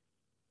happen?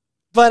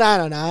 But I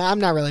don't know. I'm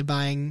not really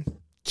buying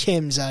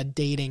Kim's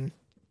dating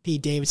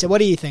Pete Davidson. What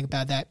do you think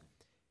about that?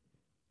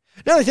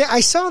 Another thing,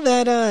 I saw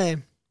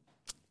that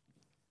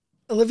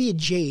Olivia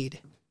Jade,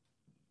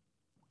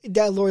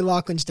 that Lori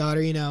Loughlin's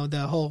daughter,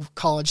 the whole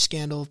college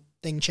scandal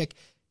thing chick,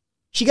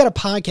 she got a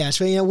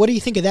podcast. What do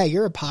you think of that?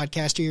 You're a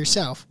podcaster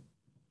yourself.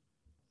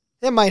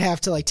 That might have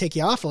to take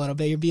you off a little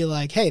bit. You'd be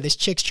like, hey, this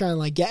chick's trying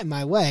to get in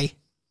my way.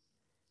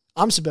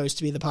 I'm supposed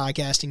to be the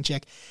podcasting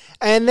chick.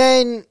 And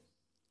then,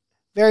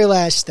 very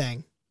last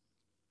thing,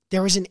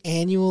 there was an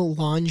annual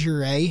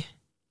lingerie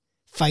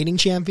fighting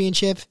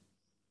championship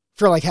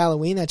for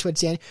Halloween. That's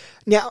what's in.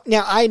 Now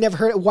I never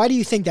heard it. Why do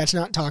you think that's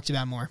not talked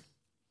about more?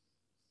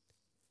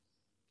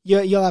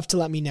 You'll have to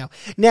let me know.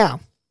 Now,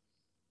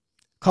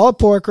 call it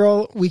pork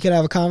roll. We could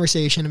have a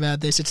conversation about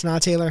this. It's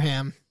not Taylor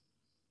Ham.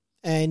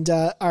 And,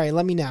 all right,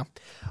 let me know.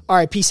 All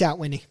right, peace out,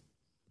 Whitney.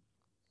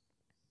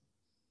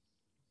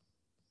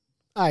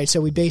 All right,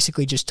 so we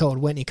basically just told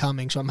Whitney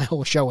Cummings what my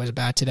whole show was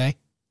about today.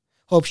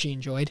 Hope she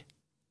enjoyed.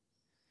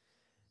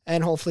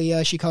 And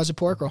hopefully she calls it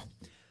pork roll.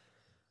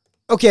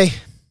 Okay.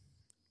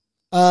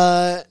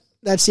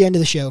 That's the end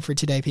of the show for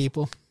today,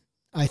 people.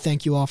 I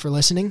thank you all for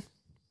listening.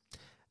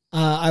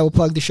 I will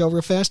plug the show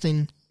real fast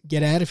and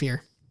get out of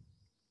here.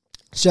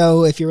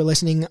 So if you're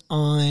listening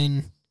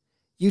on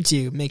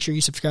YouTube, make sure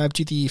you subscribe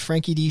to the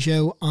Frankie D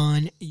Show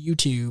on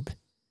YouTube.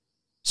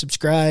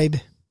 Subscribe,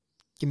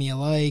 give me a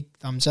like,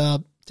 thumbs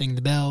up, ding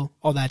the bell,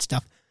 all that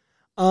stuff.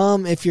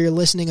 If you're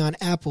listening on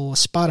Apple,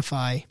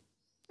 Spotify,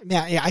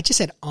 yeah, I just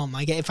said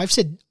if I've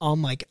said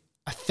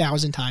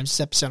 1,000 times this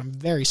episode. I'm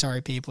very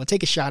sorry, people.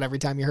 Take a shot every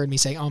time you heard me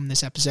say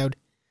this episode.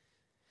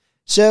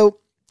 So,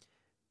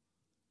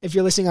 if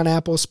you're listening on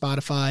Apple,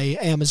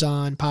 Spotify,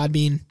 Amazon,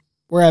 Podbean,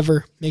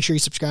 wherever, make sure you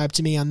subscribe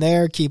to me on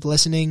there. Keep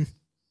listening.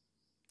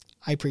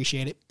 I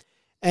appreciate it.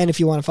 And if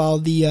you want to follow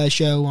the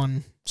show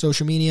on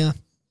social media,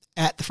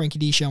 at The Frankie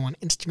D Show on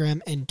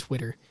Instagram and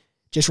Twitter.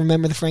 Just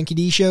remember The Frankie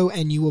D Show,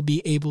 and you will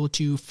be able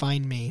to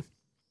find me.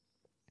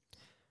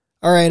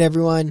 All right,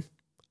 everyone.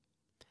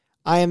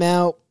 I am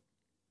out.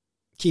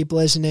 Keep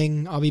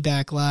listening. I'll be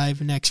back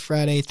live next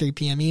Friday, 3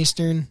 p.m.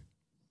 Eastern.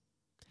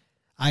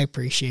 I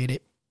appreciate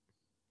it.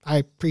 I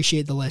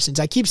appreciate the listens.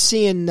 I keep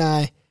seeing,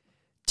 to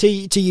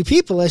you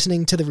people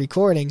listening to the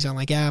recordings on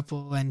like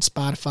Apple and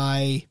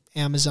Spotify,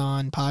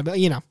 Amazon,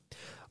 Podbean,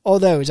 all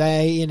those.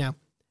 I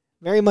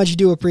very much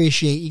do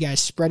appreciate you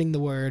guys spreading the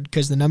word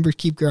because the numbers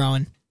keep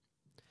growing.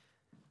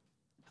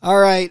 All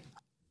right.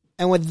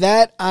 And with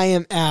that, I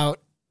am out.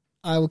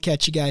 I will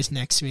catch you guys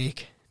next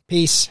week.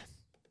 Peace.